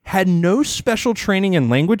Outsiders, had no special training in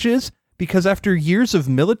languages because after years of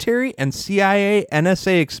military and CIA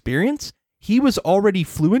NSA experience, he was already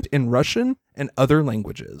fluent in Russian and other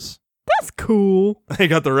languages. That's cool. I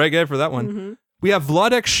got the right guy for that one. We have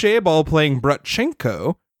Vladek Shaybal playing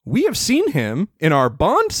Brutchenko. We have seen him in our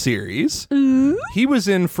Bond series. He was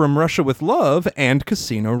in From Russia with Love and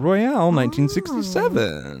Casino Royale,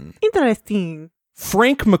 1967. Interesting.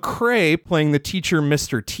 Frank McRae playing the teacher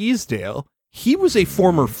Mr. Teasdale. He was a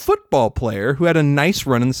former football player who had a nice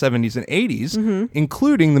run in the 70s and 80s,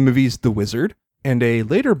 including the movies The Wizard and a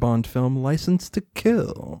later Bond film, License to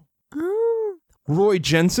Kill. Roy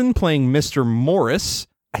Jensen playing Mr. Morris.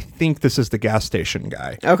 I think this is the gas station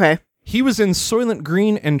guy. Okay. He was in Soylent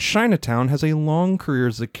Green and Chinatown, has a long career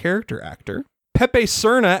as a character actor. Pepe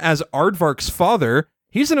Cerna as Aardvark's father.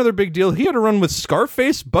 He's another big deal. He had a run with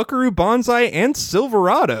Scarface, Buckaroo Banzai, and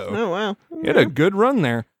Silverado. Oh, wow. He had a good run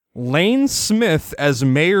there. Lane Smith as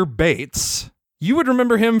Mayor Bates. You would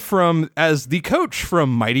remember him as the coach from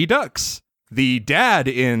Mighty Ducks, the dad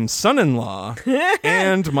in Son-in-Law,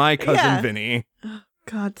 and My Cousin Vinny.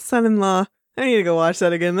 God, Son-in-Law. I need to go watch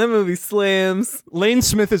that again. That movie slams. Lane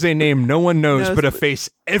Smith is a name no one knows, but a face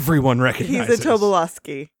everyone recognizes. He's a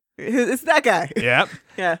Tobolowsky. It's that guy. Yep.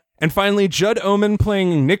 Yeah. And finally, Judd Omen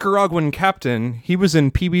playing Nicaraguan Captain. He was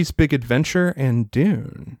in Pee-wee's Big Adventure and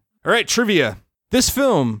Dune. All right, trivia. This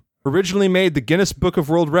film originally made the Guinness Book of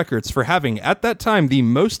World Records for having, at that time, the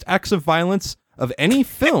most acts of violence of any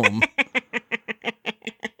film.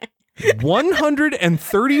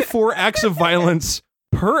 134 acts of violence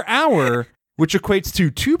per hour, which equates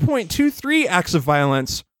to 2.23 acts of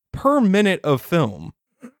violence per minute of film.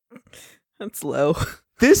 That's low.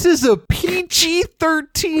 This is a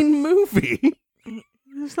PG-13 movie.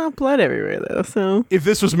 There's not blood everywhere, though, so... If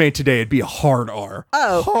this was made today, it'd be a hard R.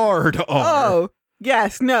 Oh. Hard R. Oh.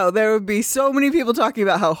 Yes, no, there would be so many people talking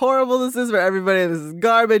about how horrible this is for everybody. This is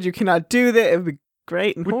garbage. You cannot do that. It would be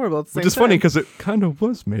great and horrible at the same time. Which is funny because it kind of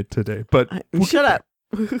was made today, but... Shut up.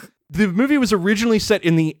 The movie was originally set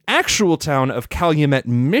in the actual town of Calumet,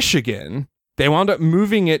 Michigan. They wound up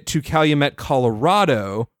moving it to Calumet,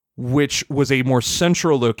 Colorado, which was a more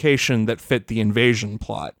central location that fit the invasion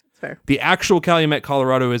plot. Fair. The actual Calumet,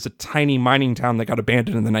 Colorado is a tiny mining town that got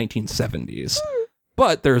abandoned in the 1970s.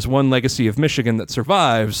 But there's one legacy of Michigan that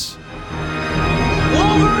survives.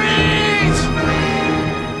 Wolverines!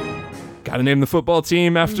 Gotta name the football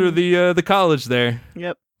team after the college there.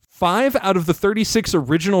 Yep. 5 out of the 36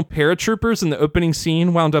 original paratroopers in the opening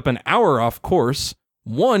scene wound up an hour off course,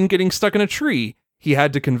 one getting stuck in a tree. He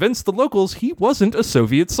had to convince the locals he wasn't a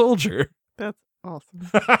Soviet soldier. That's awesome.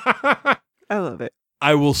 I love it.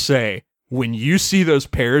 I will say, when you see those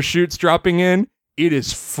parachutes dropping in, it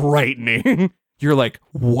is frightening. You're like,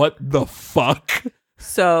 what the fuck?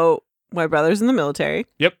 So, my brother's in the military.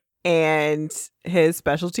 Yep. And his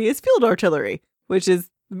specialty is field artillery, which is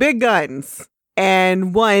big guns.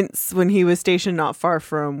 And once, when he was stationed not far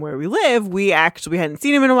from where we live, we hadn't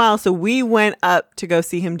seen him in a while, so we went up to go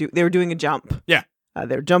see him they were doing a jump. Yeah.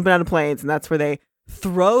 They were jumping out of planes, and that's where they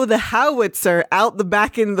throw the howitzer out the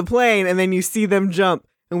back end of the plane, and then you see them jump.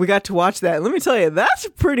 And we got to watch that. And let me tell you, that's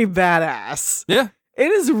pretty badass. Yeah. It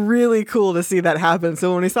is really cool to see that happen.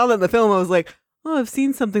 So when we saw that in the film, I was like, oh, I've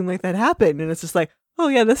seen something like that happen. And it's just like, oh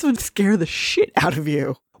yeah, this would scare the shit out of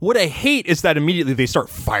you. What I hate is that immediately they start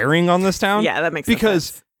firing on this town. Yeah, that makes because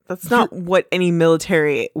sense. That's not what any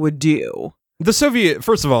military would do. The Soviet,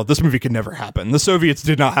 first of all, this movie could never happen. The Soviets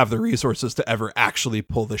did not have the resources to ever actually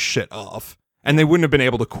pull this shit off. And they wouldn't have been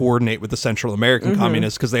able to coordinate with the Central American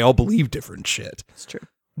communists because they all believe different shit. It's true.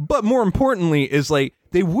 But more importantly is like,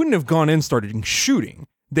 they wouldn't have gone in and started shooting.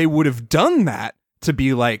 They would have done that to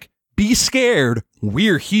be like, be scared,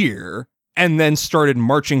 we're here, and then started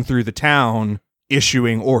marching through the town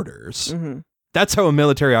issuing orders. Mm-hmm. That's how a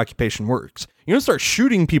military occupation works. You don't start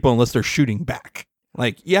shooting people unless they're shooting back.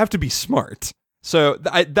 Like, you have to be smart. So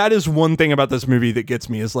that is one thing about this movie that gets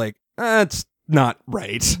me is like, it's not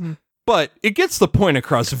right. Mm-hmm. But it gets the point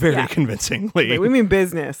across very convincingly. Like, we mean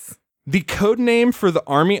business. The code name for the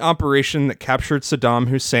army operation that captured Saddam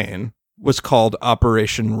Hussein was called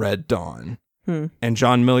Operation Red Dawn. And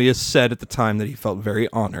John Milius said at the time that he felt very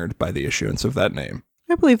honored by the issuance of that name.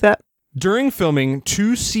 I believe that. During filming,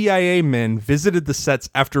 2 CIA men visited the sets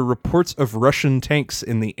after reports of Russian tanks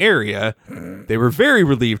in the area. They were very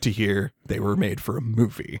relieved to hear they were made for a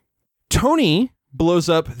movie. Tony blows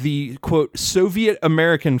up the, quote, Soviet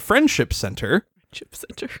American Friendship Center.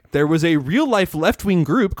 There was a real-life left-wing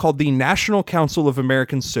group called the National Council of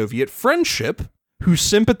American Soviet Friendship who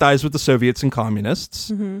sympathized with the Soviets and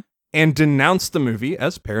communists and denounced the movie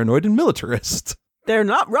as paranoid and militarist. They're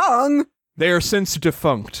not wrong. They are since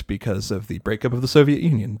defunct because of the breakup of the Soviet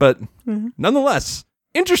Union, but nonetheless,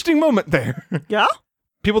 interesting moment there. Yeah?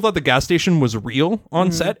 People thought the gas station was real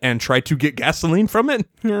on set and tried to get gasoline from it.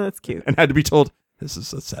 Yeah, that's cute. And had to be told, this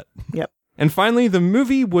is a set. Yep. And finally, the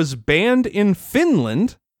movie was banned in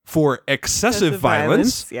Finland for excessive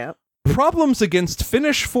violence, problems against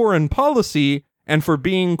Finnish foreign policy, and for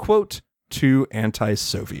being, quote, too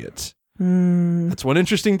anti-Soviet. That's one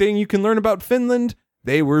interesting thing you can learn about Finland.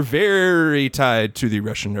 They were very tied to the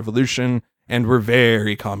Russian Revolution and were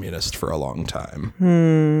very communist for a long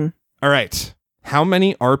time. All right. How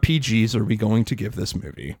many RPGs are we going to give this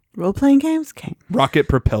movie? Role-playing games? Okay.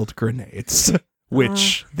 Rocket-propelled grenades,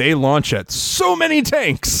 which they launch at so many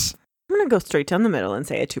tanks. I'm going to go straight down the middle and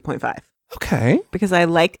say a 2.5. Okay. Because I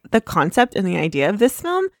like the concept and the idea of this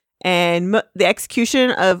film, and the execution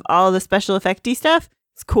of all the special effecty stuff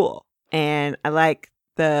is cool. And I like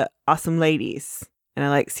the awesome ladies, and I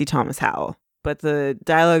like C. Thomas Howell. But the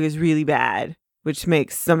dialogue is really bad, which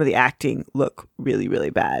makes some of the acting look really, really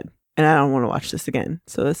bad. And I don't want to watch this again.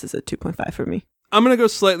 So this is a 2.5 for me. I'm going to go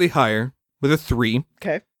slightly higher with a 3.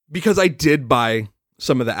 Okay. Because I did buy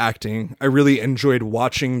some of the acting. I really enjoyed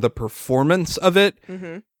watching the performance of it.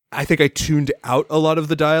 I think I tuned out a lot of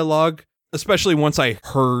the dialogue, especially once I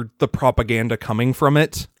heard the propaganda coming from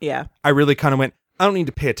it. Yeah. I really kind of went, I don't need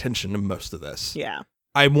to pay attention to most of this. Yeah.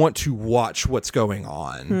 I want to watch what's going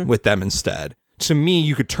on with them instead. To me,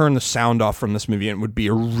 you could turn the sound off from this movie and it would be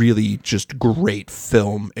a really just great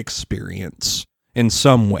film experience in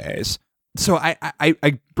some ways. So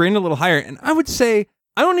I bring it a little higher, and I would say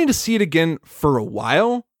I don't need to see it again for a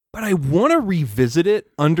while, but I want to revisit it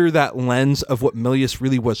under that lens of what Milius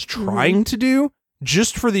really was trying to do,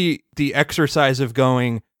 just for the exercise of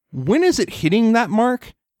going, when is it hitting that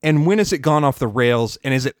mark? And when has it gone off the rails?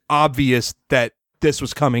 And is it obvious that this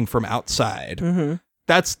was coming from outside?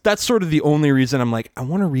 That's sort of the only reason I'm like, I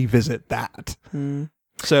want to revisit that.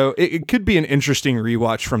 So it could be an interesting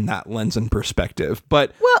rewatch from that lens and perspective.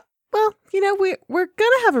 But well, you know, we're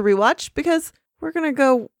gonna have a rewatch because we're gonna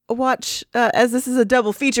go watch, as this is a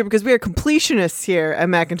double feature because we are completionists here at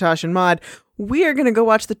Macintosh and Mod. We are gonna go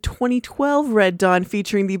watch the 2012 Red Dawn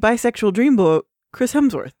featuring the bisexual dreamboat Chris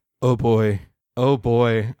Hemsworth. Oh boy. Oh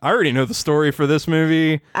boy. I already know the story for this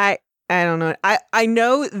movie. I don't know. I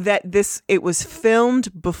know that it was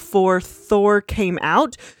filmed before Thor came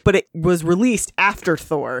out, but it was released after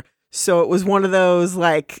Thor. So it was one of those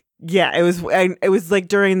like, yeah, it was like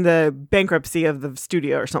during the bankruptcy of the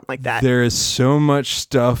studio or something like that. There is so much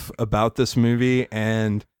stuff about this movie,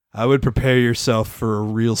 and I would prepare yourself for a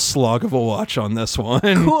real slog of a watch on this one.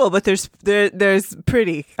 Cool, but there's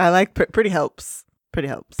pretty. I like pretty helps. Pretty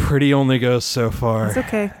helps. Pretty only goes so far. It's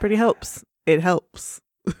okay. Pretty helps. It helps.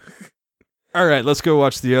 All right, let's go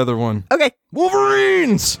watch the other one. Okay.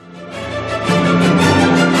 Wolverines!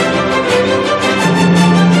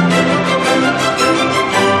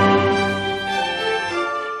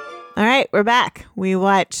 All right, we're back. We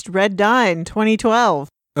watched Red Dawn 2012.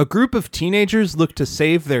 A group of teenagers look to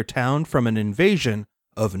save their town from an invasion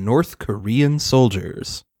of North Korean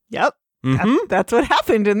soldiers. Yep. Mm-hmm. That's what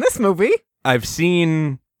happened in this movie. I've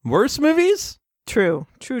seen worse movies, True.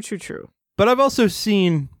 but I've also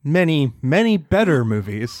seen many, many better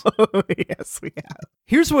movies. Oh, yes, we have.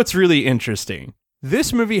 Here's what's really interesting.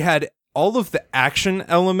 This movie had all of the action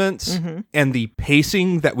elements and the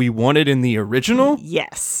pacing that we wanted in the original,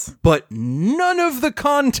 Yes. but none of the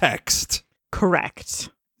context. Correct.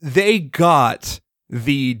 They got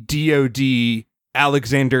the DOD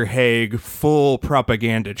Alexander Haig full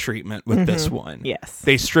propaganda treatment with this one. Yes.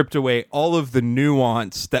 They stripped away all of the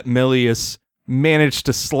nuance that Milius managed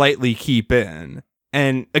to slightly keep in.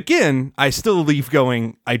 And again, I still leave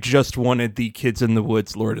going, I just wanted the Kids in the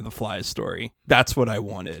Woods Lord of the Flies story. That's what I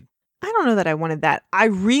wanted. I don't know that I wanted that. I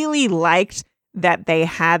really liked that they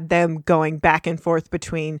had them going back and forth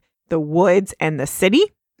between the woods and the city.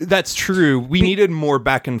 That's true. We needed more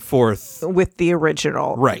back and forth with the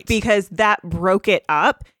original. Right. Because that broke it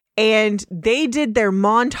up. And they did their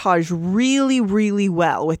montage really, really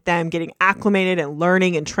well with them getting acclimated and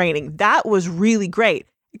learning and training. That was really great,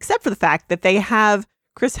 except for the fact that they have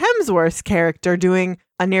Chris Hemsworth's character doing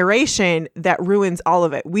a narration that ruins all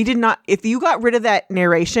of it. We did not, if you got rid of that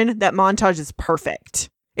narration, that montage is perfect.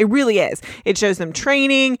 It really is. It shows them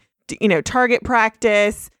training, target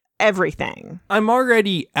practice, everything. I'm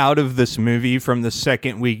already out of this movie from the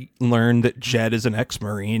second we learned that Jed is an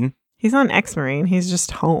ex-Marine. He's not an ex-Marine. He's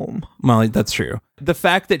just home. Well, that's true. The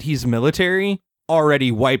fact that he's military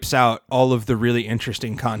already wipes out all of the really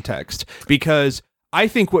interesting context, because I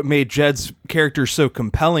think what made Jed's character so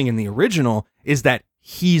compelling in the original is that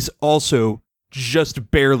he's also just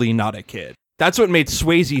barely not a kid. That's what made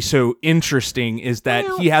Swayze so interesting, is that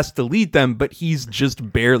he has to lead them, but he's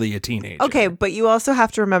just barely a teenager. Okay, but you also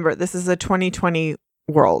have to remember, this is a 2020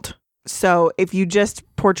 world. So if you just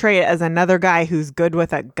portray it as another guy who's good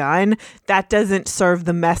with a gun, that doesn't serve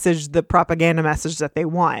the message, the propaganda message that they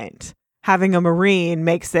want. Having a Marine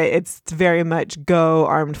makes it's very much go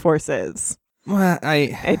armed forces. Well,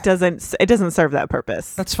 it doesn't serve that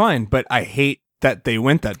purpose. That's fine, but I hate that they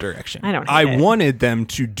went that direction. I don't hate it. Wanted them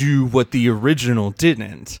to do what the original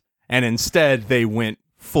didn't, and instead they went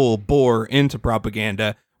full bore into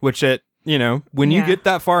propaganda, which when you get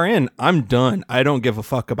that far in, I'm done. I don't give a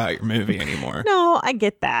fuck about your movie anymore. No, I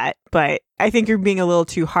get that, but I think you're being a little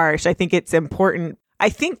too harsh. I think it's important. I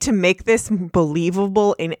think to make this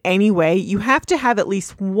believable in any way, you have to have at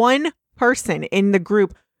least one person in the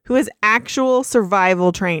group who has actual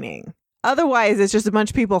survival training. Otherwise, it's just a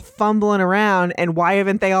bunch of people fumbling around, and why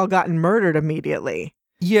haven't they all gotten murdered immediately?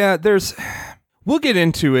 Yeah, we'll get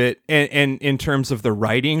into it and in terms of the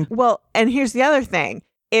writing. Well, and here's the other thing.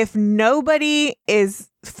 If nobody is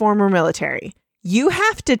former military, you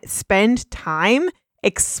have to spend time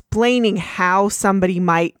explaining how somebody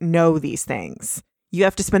might know these things. You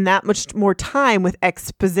have to spend that much more time with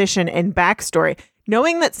exposition and backstory.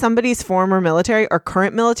 Knowing that somebody's former military or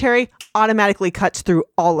current military automatically cuts through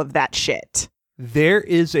all of that shit. There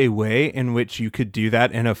is a way in which you could do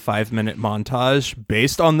that in a 5-minute montage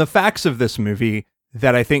based on the facts of this movie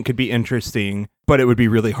that I think could be interesting, but it would be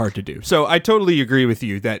really hard to do. So I totally agree with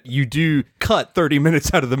you that you do cut 30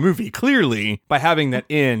 minutes out of the movie, clearly, by having that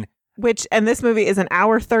in. And this movie is an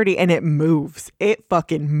hour 30 and it moves. It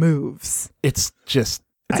fucking moves. It's just,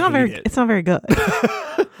 it's not very good.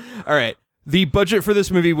 All right. The budget for this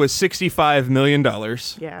movie was $65 million.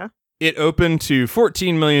 Yeah. It opened to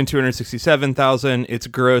 $14,267,000. Its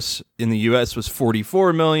gross in the US was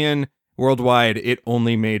 $44 million. Worldwide, it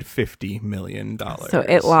only made $50 million. So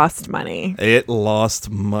it lost money. It lost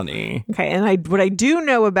money. Okay, and what I do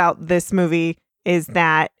know about this movie is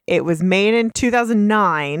that it was made in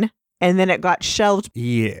 2009, and then it got shelved.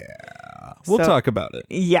 Yeah. We'll talk about it.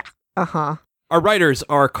 Yeah. Uh-huh. Our writers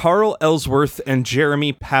are Carl Ellsworth and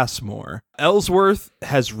Jeremy Passmore. Ellsworth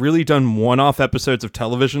has really done one-off episodes of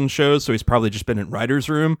television shows, so he's probably just been in writer's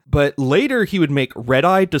room. But later he would make Red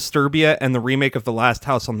Eye, Disturbia, and the remake of The Last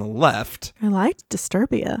House on the Left. I liked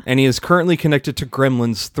Disturbia. And he is currently connected to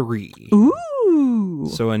Gremlins 3. Ooh.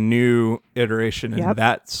 So a new iteration in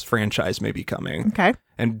that franchise may be coming. Okay.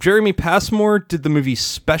 And Jeremy Passmore did the movie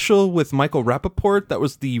Special with Michael Rappaport. That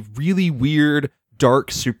was the really weird,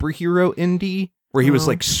 dark superhero indie where he was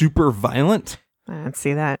like super violent. I didn't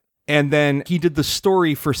see that. And then he did the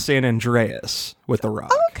story for San Andreas with The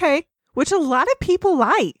Rock. Oh, okay. Which a lot of people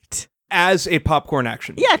liked. As a popcorn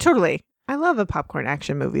action movie. Yeah, totally. I love a popcorn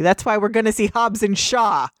action movie. That's why we're going to see Hobbs and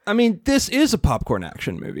Shaw. I mean, this is a popcorn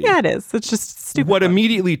action movie. Yeah, it is. It's just stupid. What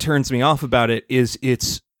immediately turns me off about it is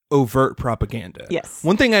its overt propaganda. Yes.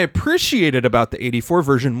 One thing I appreciated about the 84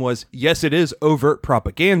 version was, yes, it is overt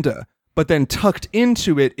propaganda, but then tucked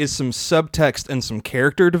into it is some subtext and some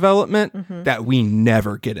character development that we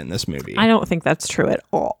never get in this movie. I don't think that's true at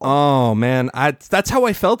all. Oh, man. That's how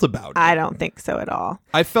I felt about it. I don't think so at all.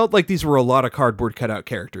 I felt like these were a lot of cardboard cutout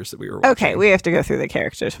characters that we were watching. Okay, we have to go through the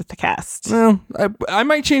characters with the cast. Well, I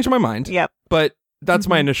might change my mind. Yep. But that's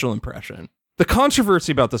my initial impression. The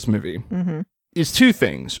controversy about this movie is two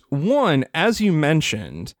things. One, as you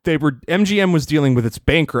mentioned, MGM was dealing with its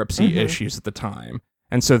bankruptcy issues at the time.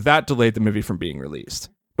 And so that delayed the movie from being released.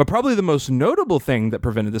 But probably the most notable thing that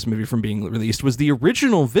prevented this movie from being released was the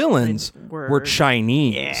original villains were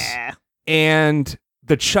Chinese. Yeah. And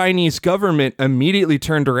the Chinese government immediately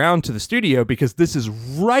turned around to the studio because this is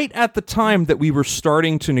right at the time that we were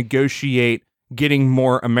starting to negotiate getting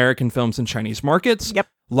more American films in Chinese markets. Yep.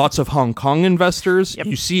 Lots of Hong Kong investors,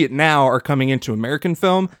 you see it now, are coming into American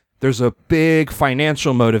film. There's a big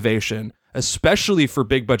financial motivation, especially for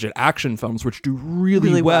big budget action films, which do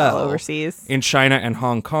really well overseas in China and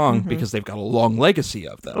Hong Kong because they've got a long legacy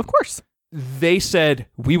of them. Of course. They said,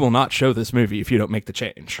 we will not show this movie if you don't make the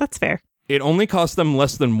change. That's fair. It only cost them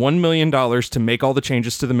less than $1 million to make all the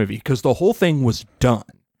changes to the movie because the whole thing was done.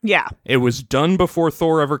 Yeah. It was done before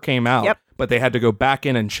Thor ever came out, but they had to go back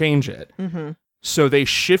in and change it. So they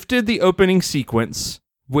shifted the opening sequence,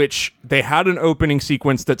 which they had an opening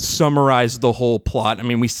sequence that summarized the whole plot. I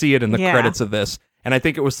mean, we see it in the credits of this, and I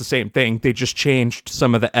think it was the same thing. They just changed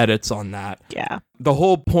some of the edits on that. Yeah. The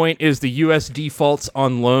whole point is the U.S. defaults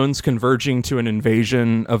on loans converging to an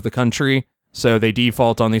invasion of the country. So they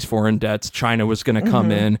default on these foreign debts. China was going to come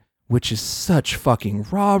in, which is such fucking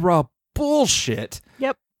rah-rah bullshit.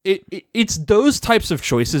 Yep. It's those types of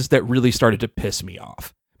choices that really started to piss me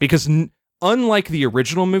off. Because unlike the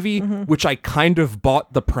original movie, which I kind of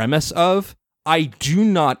bought the premise of, I do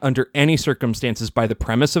not, under any circumstances, buy the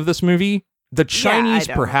premise of this movie. The Chinese,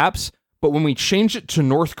 perhaps, but when we change it to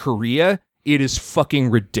North Korea, it is fucking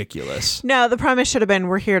ridiculous. No, the premise should have been,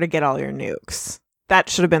 we're here to get all your nukes. That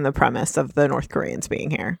should have been the premise of the North Koreans being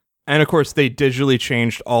here. And of course, they digitally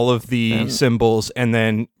changed all of the symbols and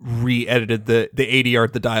then re-edited the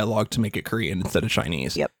ADR, the dialogue, to make it Korean instead of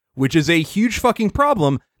Chinese. Yep. Which is a huge fucking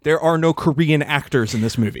problem. There are no Korean actors in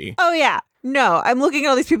this movie. Oh, yeah. No, I'm looking at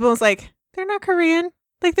all these people and it's like, they're not Korean.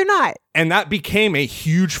 Like, they're not. And that became a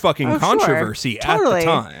huge fucking controversy at the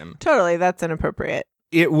time. Totally. That's inappropriate.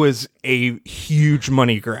 It was a huge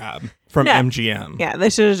money grab from MGM. Yeah, they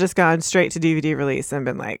should have just gone straight to DVD release and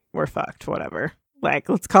been like, we're fucked, whatever. Like,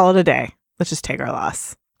 let's call it a day. Let's just take our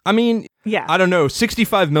loss. I mean, yeah, I don't know,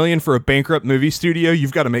 $65 million for a bankrupt movie studio,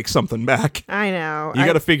 you've got to make something back. I know. You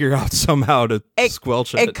got to figure out somehow to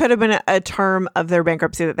squelch it. It could have been a term of their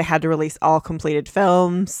bankruptcy that they had to release all completed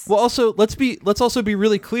films. Well, also, let's also be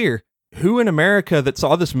really clear. Who in America that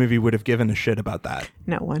saw this movie would have given a shit about that?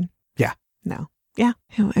 No one. Yeah. No. Yeah.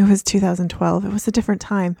 It was 2012. It was a different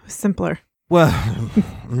time. It was simpler. Well,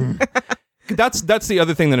 that's the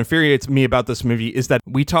other thing that infuriates me about this movie is that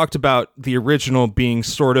we talked about the original being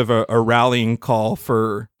sort of a rallying call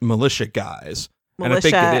for militia guys. Militia,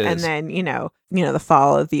 and I think it is. And then, the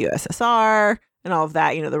fall of the USSR and all of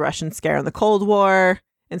that, the Russian scare and the Cold War.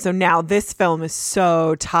 And so now this film is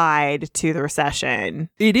so tied to the recession.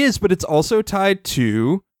 It is, but it's also tied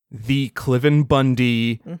to the Cliven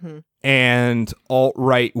Bundy and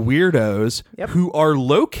alt-right weirdos who are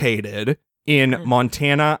located in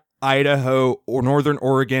Montana, Idaho, or Northern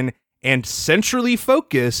Oregon, and centrally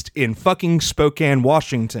focused in fucking Spokane,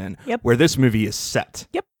 Washington, where this movie is set.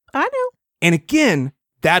 Yep, I know. And again,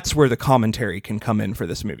 that's where the commentary can come in for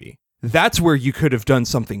this movie. That's where you could have done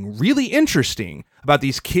something really interesting about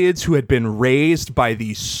these kids who had been raised by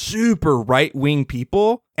these super right-wing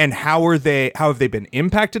people, and how have they been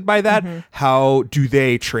impacted by that? How do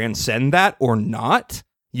they transcend that or not?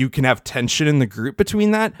 you can have tension in the group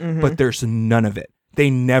between that, but there's none of it. They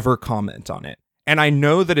never comment on it. And I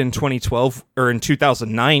know that in 2012 or in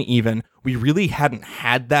 2009 even, we really hadn't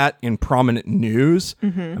had that in prominent news. I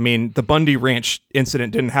mean, the Bundy Ranch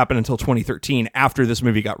incident didn't happen until 2013 after this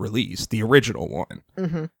movie got released, the original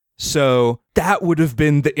one. So that would have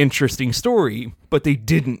been the interesting story, but they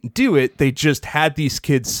didn't do it. They just had these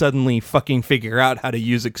kids suddenly fucking figure out how to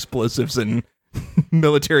use explosives and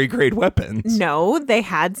military grade weapons. No, they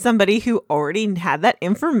had somebody who already had that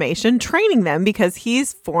information training them because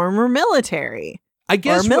he's former military. I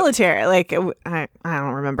guess or military. I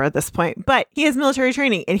don't remember at this point, but he has military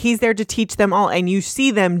training and he's there to teach them all. And you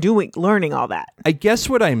see them learning all that. I guess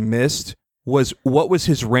what I missed was what was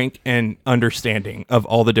his rank and understanding of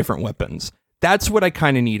all the different weapons. That's what I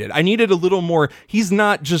kind of needed. I needed a little more. He's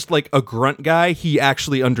not just like a grunt guy. He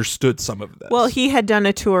actually understood some of this. Well, he had done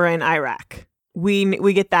a tour in Iraq.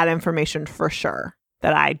 We get that information for sure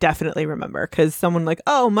that I definitely remember because someone like,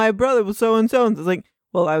 oh, my brother was so and so. And it's like,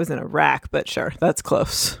 well, I was in Iraq, but sure, that's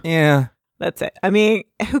close. Yeah. That's it. I mean,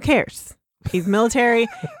 who cares? He's military.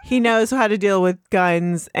 He knows how to deal with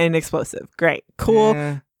guns and explosive. Great. Cool.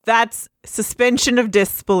 Yeah. That's suspension of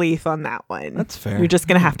disbelief on that one. That's fair. You're just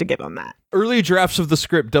going to have to give him that. Early drafts of the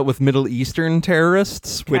script dealt with Middle Eastern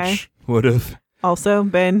terrorists, which would have also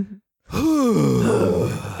been...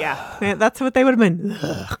 yeah, that's what they would have been.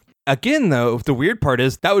 Again, though, the weird part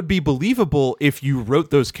is that would be believable if you wrote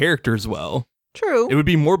those characters well. True. It would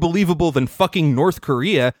be more believable than fucking North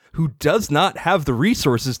Korea, who does not have the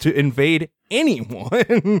resources to invade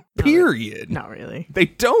anyone. Period. Not really. They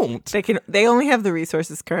don't. They only have the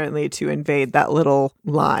resources currently to invade that little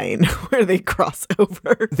line where they cross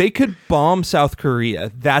over. They could bomb South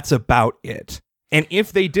Korea. That's about it. And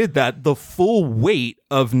if they did that, the full weight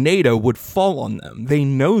of NATO would fall on them. They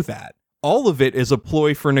know that. All of it is a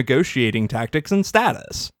ploy for negotiating tactics and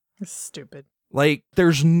status. It's stupid. Like,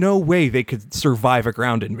 there's no way they could survive a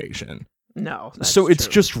ground invasion. No. So it's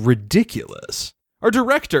just ridiculous. Our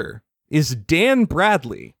director is Dan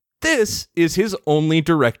Bradley. This is his only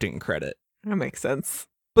directing credit. That makes sense.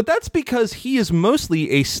 But that's because he is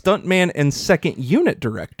mostly a stuntman and second unit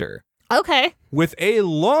director. Okay. With a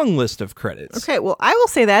long list of credits. Okay, well, I will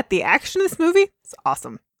say that the action in this movie is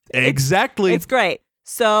awesome. Exactly. It's great.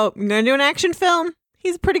 So, you're going to do an action film?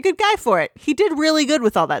 He's a pretty good guy for it. He did really good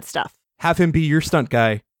with all that stuff. Have him be your stunt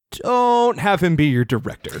guy. Don't have him be your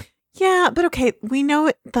director. Yeah, but okay, we know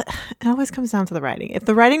it always comes down to the writing. If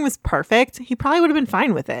the writing was perfect, he probably would have been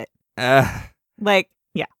fine with it. Yeah,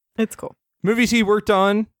 it's cool. Movies he worked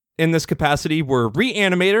on in this capacity were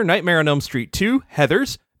Reanimator, Nightmare on Elm Street 2,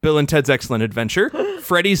 Heathers, Bill and Ted's Excellent Adventure,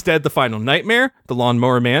 Freddy's Dead: The Final Nightmare, The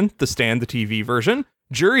Lawnmower Man, The Stand, the TV version,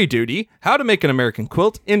 Jury Duty, How to Make an American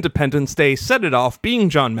Quilt, Independence Day, Set It Off,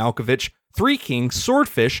 Being John Malkovich, Three Kings,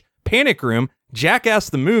 Swordfish, Panic Room, Jackass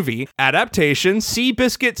the Movie, Adaptation,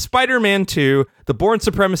 Seabiscuit, Spider-Man 2, The Bourne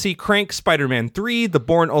Supremacy, Crank, Spider-Man 3, The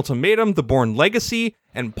Bourne Ultimatum, The Bourne Legacy,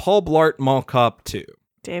 and Paul Blart Mall Cop 2.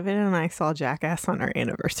 David and I saw Jackass on our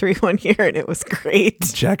anniversary one year, and it was great.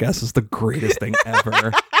 Jackass is the greatest thing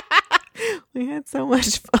ever. We had so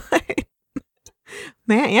much fun.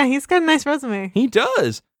 Man, yeah, he's got a nice resume. He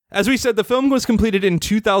does. As we said, the film was completed in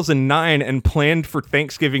 2009 and planned for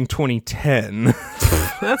Thanksgiving 2010.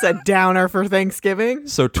 That's a downer for Thanksgiving.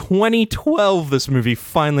 So 2012, this movie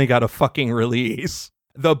finally got a fucking release.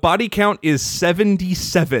 The body count is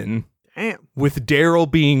 77. Damn. With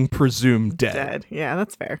Daryl being presumed dead. Yeah,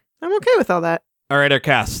 that's fair. I'm okay with all that. All right, our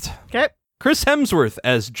cast. Okay. Chris Hemsworth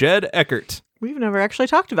as Jed Eckert. We've never actually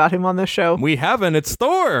talked about him on this show. We haven't. It's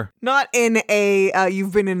Thor. Not in a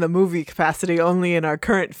you've been in the movie capacity, only in our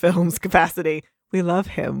current films capacity. We love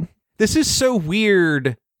him. This is so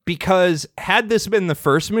weird because had this been the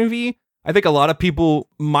first movie, I think a lot of people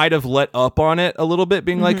might have let up on it a little bit,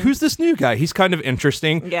 being like, who's this new guy? He's kind of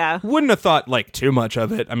interesting. Yeah. Wouldn't have thought like too much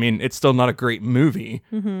of it. I mean, it's still not a great movie,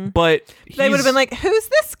 but they would have been like, who's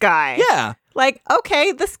this guy? Yeah. Like,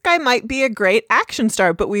 okay, this guy might be a great action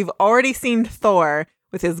star, but we've already seen Thor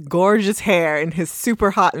with his gorgeous hair and his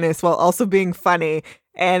super hotness while also being funny.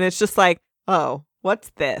 And it's just like, oh,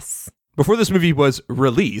 what's this? Before this movie was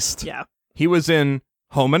released, he was in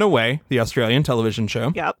Home and Away, the Australian television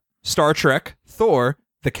show. Yep. Star Trek, Thor,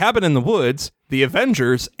 The Cabin in the Woods, The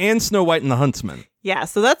Avengers, and Snow White and the Huntsman. Yeah,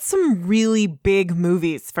 so that's some really big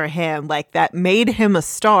movies for him, like that made him a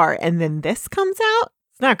star. And then this comes out?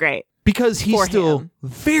 It's not great. Because he's still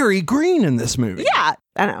very green in this movie. Yeah,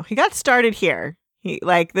 I know. He got started here.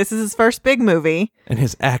 This is his first big movie. And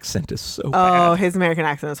his accent is so bad. Oh, his American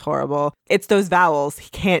accent is horrible. It's those vowels. He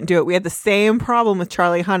can't do it. We had the same problem with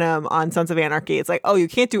Charlie Hunnam on Sons of Anarchy. It's like, oh, you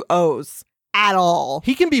can't do O's. at all.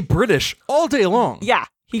 He can be British all day long. Yeah.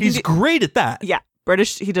 He's great at that. Yeah.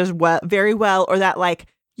 British, he does very well. Or that, like,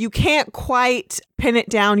 you can't quite pin it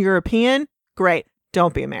down European. Great.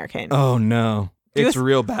 Don't be American. Oh, no. It's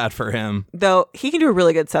real bad for him. Though he can do a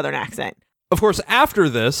really good Southern accent. Of course, after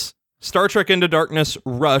this, Star Trek Into Darkness,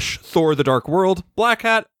 Rush, Thor the Dark World, Black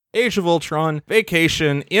Hat, Age of Ultron,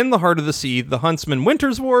 Vacation, In the Heart of the Sea, The Huntsman,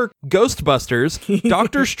 Winter's War, Ghostbusters,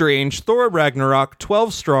 Doctor Strange, Thor Ragnarok,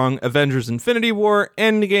 12 Strong, Avengers Infinity War,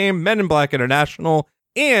 Endgame, Men in Black International,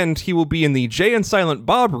 and he will be in the Jay and Silent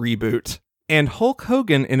Bob reboot, and Hulk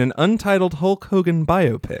Hogan in an untitled Hulk Hogan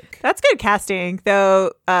biopic. That's good casting,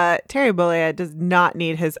 though Terry Bollea does not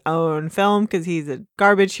need his own film because he's a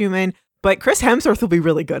garbage human, but Chris Hemsworth will be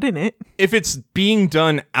really good in it. If it's being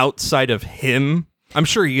done outside of him, I'm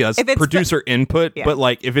sure he has producer input, but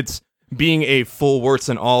like if it's being a full warts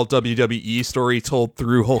and all WWE story told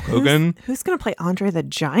through Hulk Hogan. Who's going to play Andre the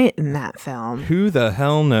Giant in that film? Who the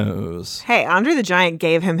hell knows? Hey, Andre the Giant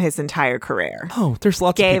gave him his entire career. Oh, there's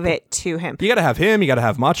lots of people. Gave it to him. You got to have him. You got to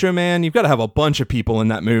have Macho Man. You've got to have a bunch of people in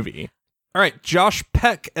that movie. All right, Josh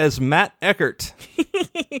Peck as Matt Eckert.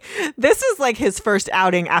 This is like his first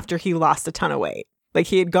outing after he lost a ton of weight. Like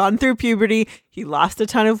he had gone through puberty. He lost a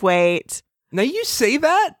ton of weight. Now you say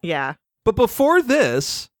that? Yeah. But before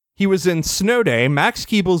this, he was in Snow Day, Max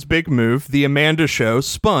Keeble's Big Move, The Amanda Show,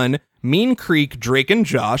 Spun, Mean Creek, Drake and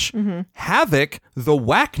Josh, Havoc, The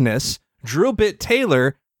Whackness, Drill Bit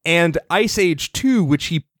Taylor, and Ice Age 2, which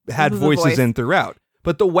he had voices in throughout.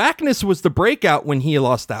 But The Whackness was the breakout when he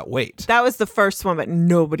lost that weight. That was the first one, but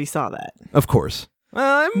nobody saw that. Of course.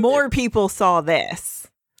 More people saw this.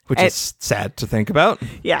 Which is sad to think about.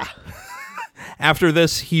 Yeah. After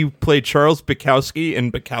this, he played Charles Bukowski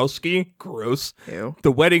in Bukowski. Gross. Ew.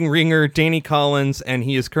 The Wedding Ringer, Danny Collins, and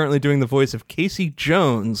he is currently doing the voice of Casey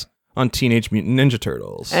Jones on Teenage Mutant Ninja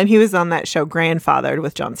Turtles. And he was on that show Grandfathered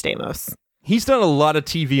with John Stamos. He's done a lot of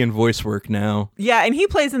TV and voice work now. Yeah, and he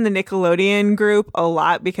plays in the Nickelodeon group a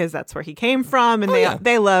lot because that's where he came from, and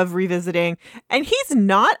they love revisiting. And he's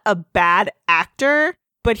not a bad actor,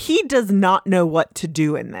 but he does not know what to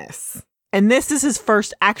do in this. And this is his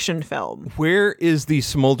first action film. Where is the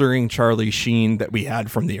smoldering Charlie Sheen that we had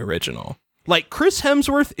from the original? Like, Chris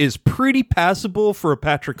Hemsworth is pretty passable for a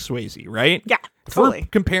Patrick Swayze, right? Yeah, If totally. we're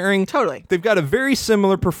comparing, Totally. They've got a very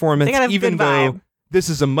similar performance, They got a even good vibe. though this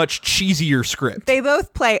is a much cheesier script. They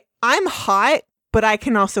both play, I'm hot, but I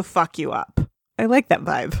can also fuck you up. I like that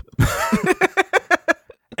vibe.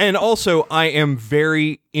 And also, I am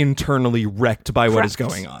very internally wrecked by what is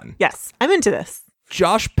going on. Yes, I'm into this.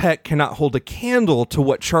 Josh Peck cannot hold a candle to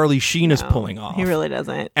what Charlie Sheen is pulling off. He really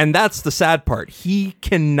doesn't. And that's the sad part. He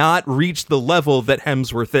cannot reach the level that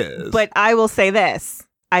Hemsworth is. But I will say this.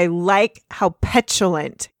 I like how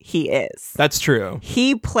petulant he is. That's true.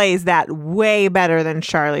 He plays that way better than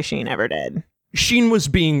Charlie Sheen ever did. Sheen was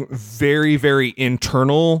being very, very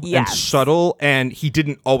internal and subtle, and he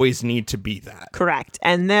didn't always need to be that. Correct.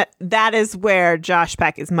 And that is where Josh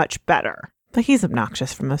Peck is much better. But he's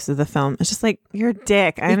obnoxious for most of the film. It's just like, you're a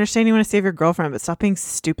dick. I understand you want to save your girlfriend, but stop being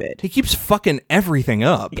stupid. He keeps fucking everything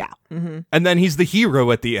up. Yeah. Mm-hmm. And then he's the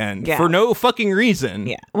hero at the end for no fucking reason.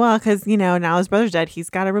 Yeah. Well, because, now his brother's dead. He's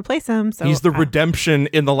got to replace him. So he's the redemption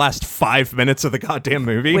in the last 5 minutes of the goddamn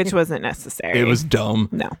movie. Which wasn't necessary. It was dumb.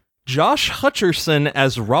 No. Josh Hutcherson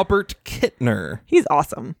as Robert Kittner. He's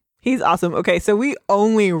awesome. He's awesome. Okay, so we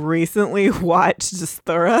only recently watched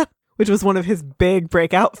Zasthura, which was one of his big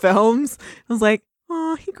breakout films. I was like,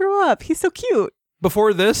 oh, he grew up. He's so cute.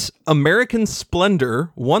 Before this, American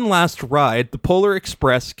Splendor, One Last Ride, The Polar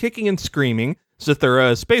Express, Kicking and Screaming,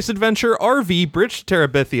 Zathura, Space Adventure, RV, Bridge to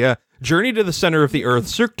Terabithia, Journey to the Center of the Earth,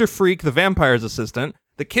 Cirque du Freak, The Vampire's Assistant,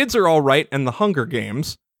 The Kids Are All Right, and The Hunger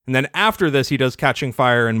Games. And then after this, he does Catching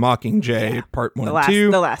Fire and Mockingjay, Part 1 and 2.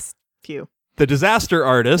 The last few. The Disaster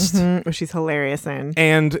Artist. Which he's hilarious in.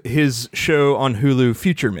 And his show on Hulu,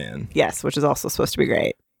 Future Man. Yes, which is also supposed to be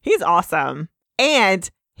great. He's awesome. And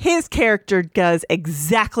his character does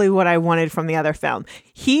exactly what I wanted from the other film.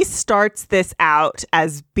 He starts this out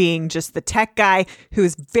as being just the tech guy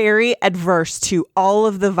who's very adverse to all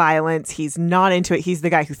of the violence. He's not into it. He's the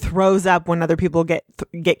guy who throws up when other people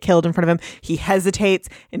get killed in front of him. He hesitates.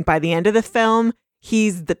 And by the end of the film,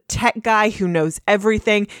 he's the tech guy who knows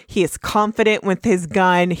everything. He is confident with his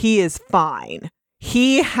gun. He is fine.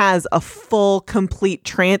 He has a full, complete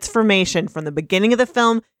transformation from the beginning of the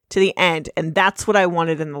film to the end, and that's what I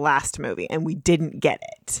wanted in the last movie, and we didn't get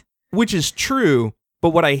it. Which is true, but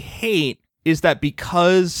what I hate is that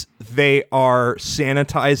because they are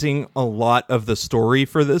sanitizing a lot of the story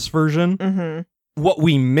for this version, what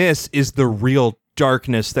we miss is the real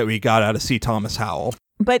darkness that we got out of C. Thomas Howell.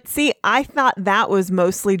 But see, I thought that was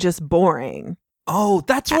mostly just boring. Oh,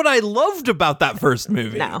 that's what I loved about that first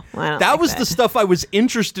movie. No, I don't that like was that. the stuff I was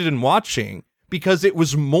interested in watching because it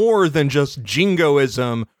was more than just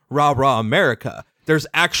jingoism, rah rah America. There's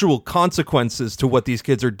actual consequences to what these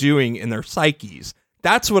kids are doing in their psyches.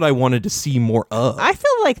 That's what I wanted to see more of. I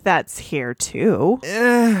feel like that's here too.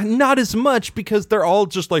 Not as much because they're all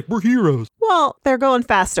just like, we're heroes. Well, they're going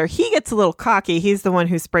faster. He gets a little cocky. He's the one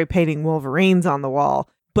who's spray painting Wolverines on the wall.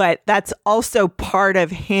 But that's also part of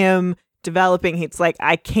him developing. It's like,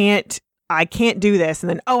 I can't do this. And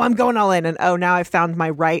then, oh, I'm going all in. And oh, now I found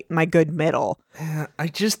my good middle. I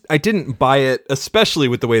didn't buy it, especially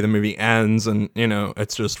with the way the movie ends. And,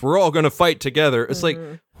 it's just, we're all going to fight together. It's like,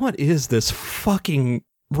 what is this fucking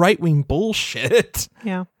right-wing bullshit?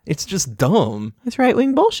 Yeah. It's just dumb. It's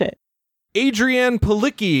right-wing bullshit. Adrienne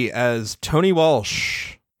Palicki as Tony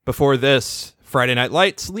Walsh. Before this, Friday Night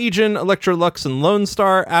Lights, Legion, Electra Lux, and Lone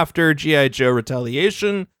Star. After G.I. Joe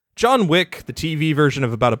Retaliation, John Wick, the TV version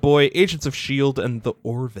of About a Boy, Agents of S.H.I.E.L.D., and The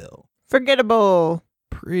Orville. Forgettable.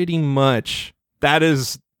 Pretty much. That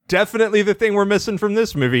is definitely the thing we're missing from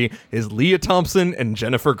this movie is Leah Thompson and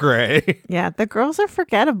Jennifer Grey. Yeah, the girls are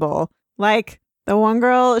forgettable. Like, the one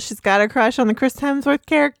girl, she's got a crush on the Chris Hemsworth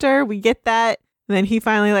character. We get that. And then he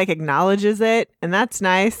finally, acknowledges it. And that's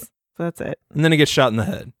nice. So that's it. And then he gets shot in the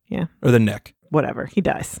head. Yeah. Or the neck. Whatever. He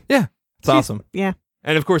dies. Yeah. It's awesome. Yeah.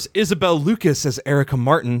 And of course, Isabel Lucas as Erica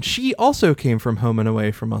Martin. She also came from Home and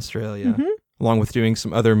Away from Australia, along with doing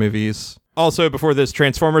some other movies. Also, before this,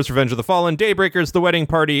 Transformers, Revenge of the Fallen, Daybreakers, The Wedding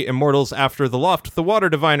Party, Immortals, After the Loft, The Water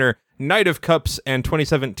Diviner, Knight of Cups, and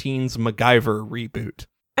 2017's MacGyver reboot.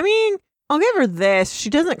 I mean, I'll give her this. She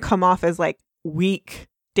doesn't come off as, weak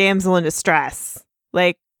damsel in distress.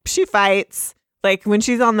 She fights. When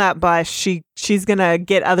she's on that bus, she's gonna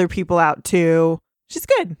get other people out, too. She's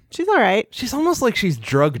good. She's all right. She's almost like she's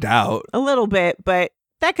drugged out. A little bit, but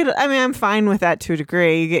that could, I'm fine with that to a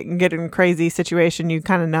degree. You get in a crazy situation, you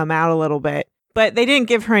kind of numb out a little bit. But they didn't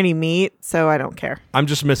give her any meat, so I don't care. I'm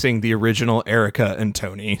just missing the original Erica and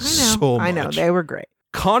Tony so much. I know. They were great.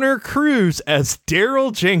 Connor Cruise as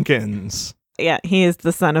Daryl Jenkins. Yeah, he is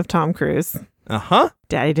the son of Tom Cruise. Uh-huh.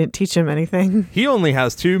 Daddy didn't teach him anything. He only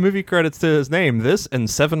has 2 movie credits to his name, this and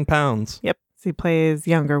 7 Pounds. Yep. So he plays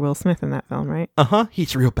younger Will Smith in that film, right? Uh-huh.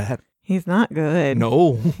 He's real bad. He's not good.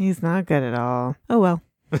 No. He's not good at all. Oh, well.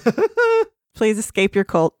 Please escape your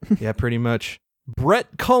cult. Yeah, pretty much.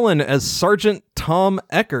 Brett Cullen as Sergeant Tom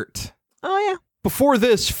Eckert. Oh, yeah. Before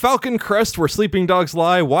this, Falcon Crest, Where Sleeping Dogs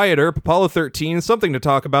Lie, Wyatt Earp, Apollo 13, Something to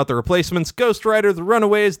Talk About, The Replacements, Ghost Rider, The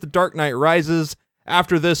Runaways, The Dark Knight Rises.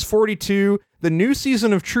 After this, 42, the new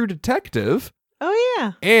season of True Detective. Oh,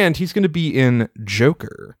 yeah. And he's going to be in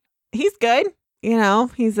Joker. He's good.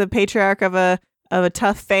 He's a patriarch of a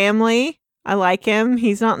tough family. I like him.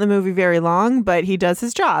 He's not in the movie very long, but he does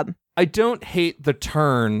his job. I don't hate the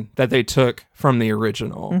turn that they took from the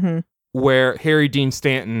original, where Harry Dean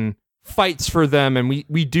Stanton fights for them, and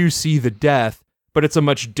we do see the death, but it's a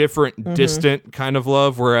much different, distant kind of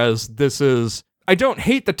love, whereas this is... I don't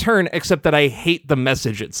hate the turn, except that I hate the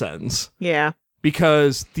message it sends. Yeah.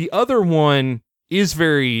 Because the other one is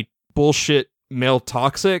very bullshit, male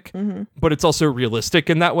toxic, but it's also realistic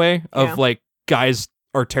in that way of guys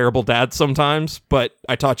are terrible dads sometimes, but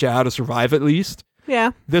I taught you how to survive at least.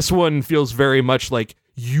 Yeah. This one feels very much like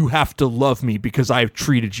you have to love me because I've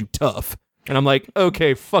treated you tough. And I'm like,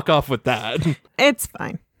 okay, fuck off with that. It's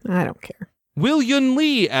fine. I don't care. Will Yun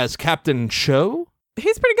Lee as Captain Cho?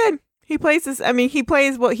 He's pretty good. He plays this. He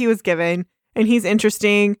plays what he was given, and he's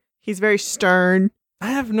interesting. He's very stern.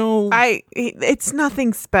 It's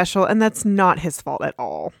nothing special, and that's not his fault at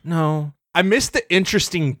all. No. I miss the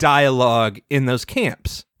interesting dialogue in those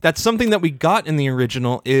camps. That's something that we got in the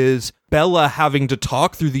original is Bella having to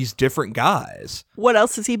talk through these different guys. What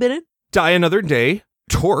else has he been in? Die Another Day,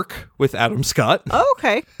 Torque with Adam Scott. Oh,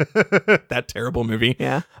 okay. That terrible movie.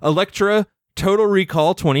 Yeah. Elektra, Total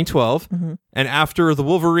Recall 2012. And after The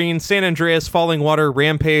Wolverine, San Andreas, Falling Water,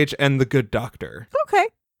 Rampage, and The Good Doctor. Okay.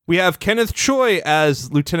 We have Kenneth Choi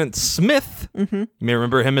as Lieutenant Smith. You may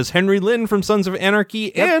remember him as Henry Lin from Sons of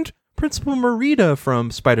Anarchy and Principal Morita from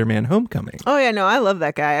Spider-Man Homecoming. Oh, yeah, no, I love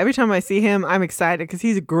that guy. Every time I see him, I'm excited because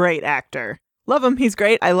he's a great actor. Love him. He's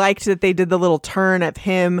great. I liked that they did the little turn of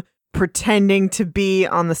him pretending to be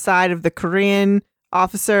on the side of the Korean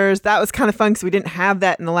officers. That was kind of fun because we didn't have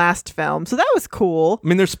that in the last film. So that was cool. I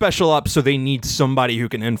mean, they're special ops, so they need somebody who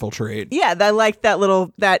can infiltrate. Yeah, I liked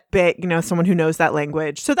that bit, someone who knows that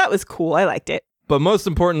language. So that was cool. I liked it. But most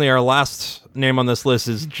importantly, our last name on this list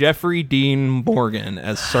is Jeffrey Dean Morgan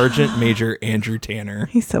as Sergeant Major Andrew Tanner.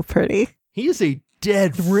 He's so pretty. He is a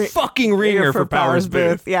dead fucking ringer for Powers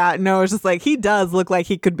Booth. Yeah, no, it's just like, he does look like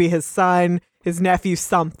he could be his son, his nephew,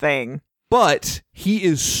 something. But he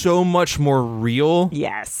is so much more real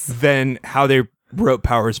Yes. than how they wrote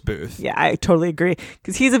Powers Booth. Yeah, I totally agree.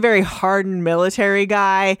 Because he's a very hardened military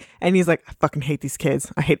guy, and he's like, I fucking hate these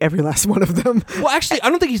kids. I hate every last one of them. Well, actually, I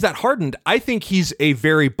don't think he's that hardened. I think he's a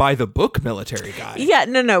very by-the-book military guy. Yeah,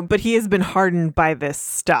 no, but he has been hardened by this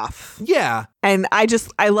stuff. Yeah. And I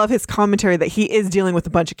love his commentary that he is dealing with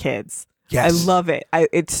a bunch of kids. Yes. I love it.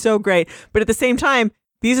 It's so great. But at the same time,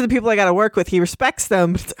 these are the people I got to work with. He respects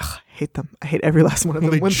them, but I hate them. I hate every last one of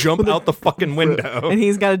them. They jump out the fucking window. And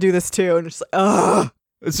he's got to do this too. And it's like, ugh.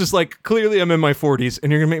 It's just like, clearly I'm in my 40s,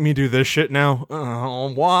 and you're going to make me do this shit now?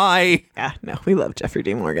 Oh, why? Yeah, no, we love Jeffrey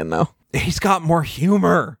Dean Morgan, though. He's got more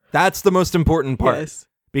humor. That's the most important part. Yes.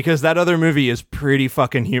 Because that other movie is pretty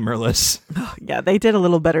fucking humorless. Oh, yeah, they did a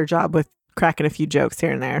little better job with cracking a few jokes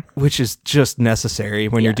here and there. Which is just necessary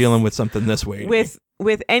when you're dealing with something this weighty.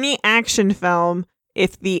 With any action film,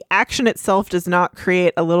 if the action itself does not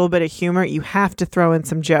create a little bit of humor, you have to throw in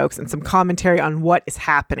some jokes and some commentary on what is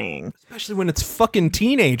happening. Especially when it's fucking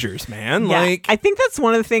teenagers, man. Yeah, Like, I think that's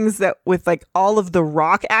one of the things that with like all of the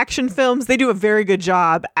Rock action films, they do a very good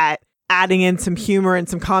job at adding in some humor and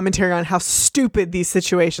some commentary on how stupid these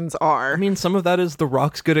situations are. I mean, some of that is The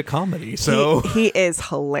Rock's good at comedy, so... He is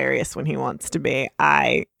hilarious when he wants to be.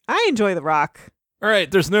 I enjoy The Rock. All right,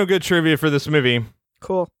 there's no good trivia for this movie.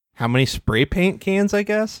 Cool. How many spray paint cans, I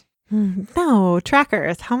guess? No,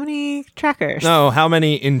 trackers. How many trackers? No, how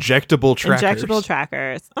many injectable trackers? Injectable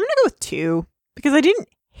trackers. I'm going to go with 2 because I didn't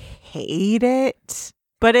hate it,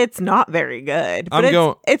 but it's not very good. But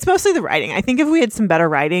it's mostly the writing. I think if we had some better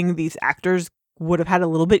writing, these actors would have had a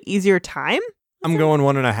little bit easier time. I'm going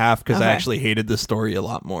 1.5 because I Okay. actually hated the story a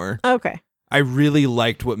lot more. Okay. I really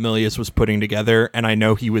liked what Milius was putting together, and I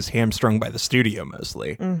know he was hamstrung by the studio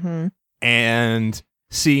mostly. Mm-hmm. And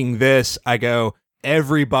seeing this, I go,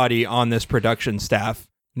 everybody on this production staff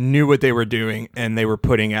knew what they were doing, and they were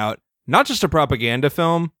putting out not just a propaganda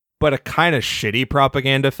film, but a kind of shitty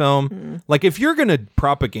propaganda film. Like, if you're going to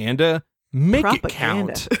propaganda, make it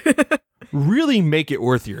count. Really make it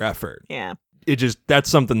worth your effort. Yeah. That's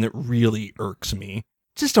something that really irks me.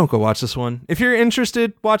 Just don't go watch this one. If you're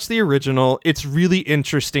interested, watch the original. It's really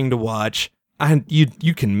interesting to watch. And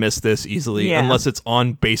you can miss this easily unless it's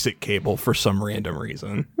on basic cable for some random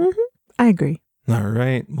reason. Mm-hmm. I agree. All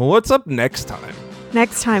right. Well, what's up next time?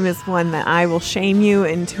 Next time is one that I will shame you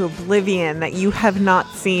into oblivion that you have not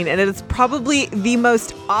seen. And it is probably the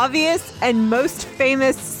most obvious and most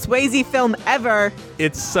famous Swayze film ever.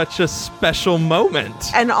 It's such a special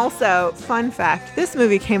moment. And also, fun fact, this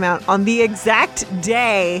movie came out on the exact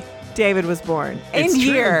day David was born. It's In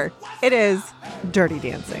true. year. It is Dirty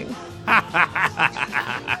Dancing.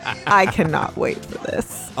 I cannot wait for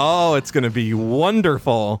this. Oh, it's going to be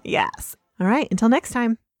wonderful. Yes. All right. Until next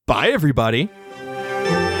time. Bye, everybody.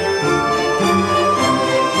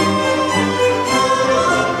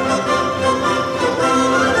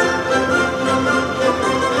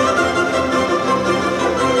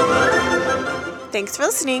 Thanks for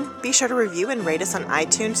listening. Be sure to review and rate us on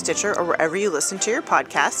iTunes, Stitcher, or wherever you listen to your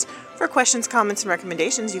podcast. For questions, comments, and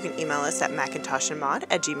recommendations, you can email us at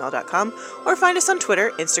macintoshandmod@gmail.com or find us on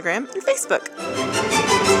Twitter, Instagram, and Facebook.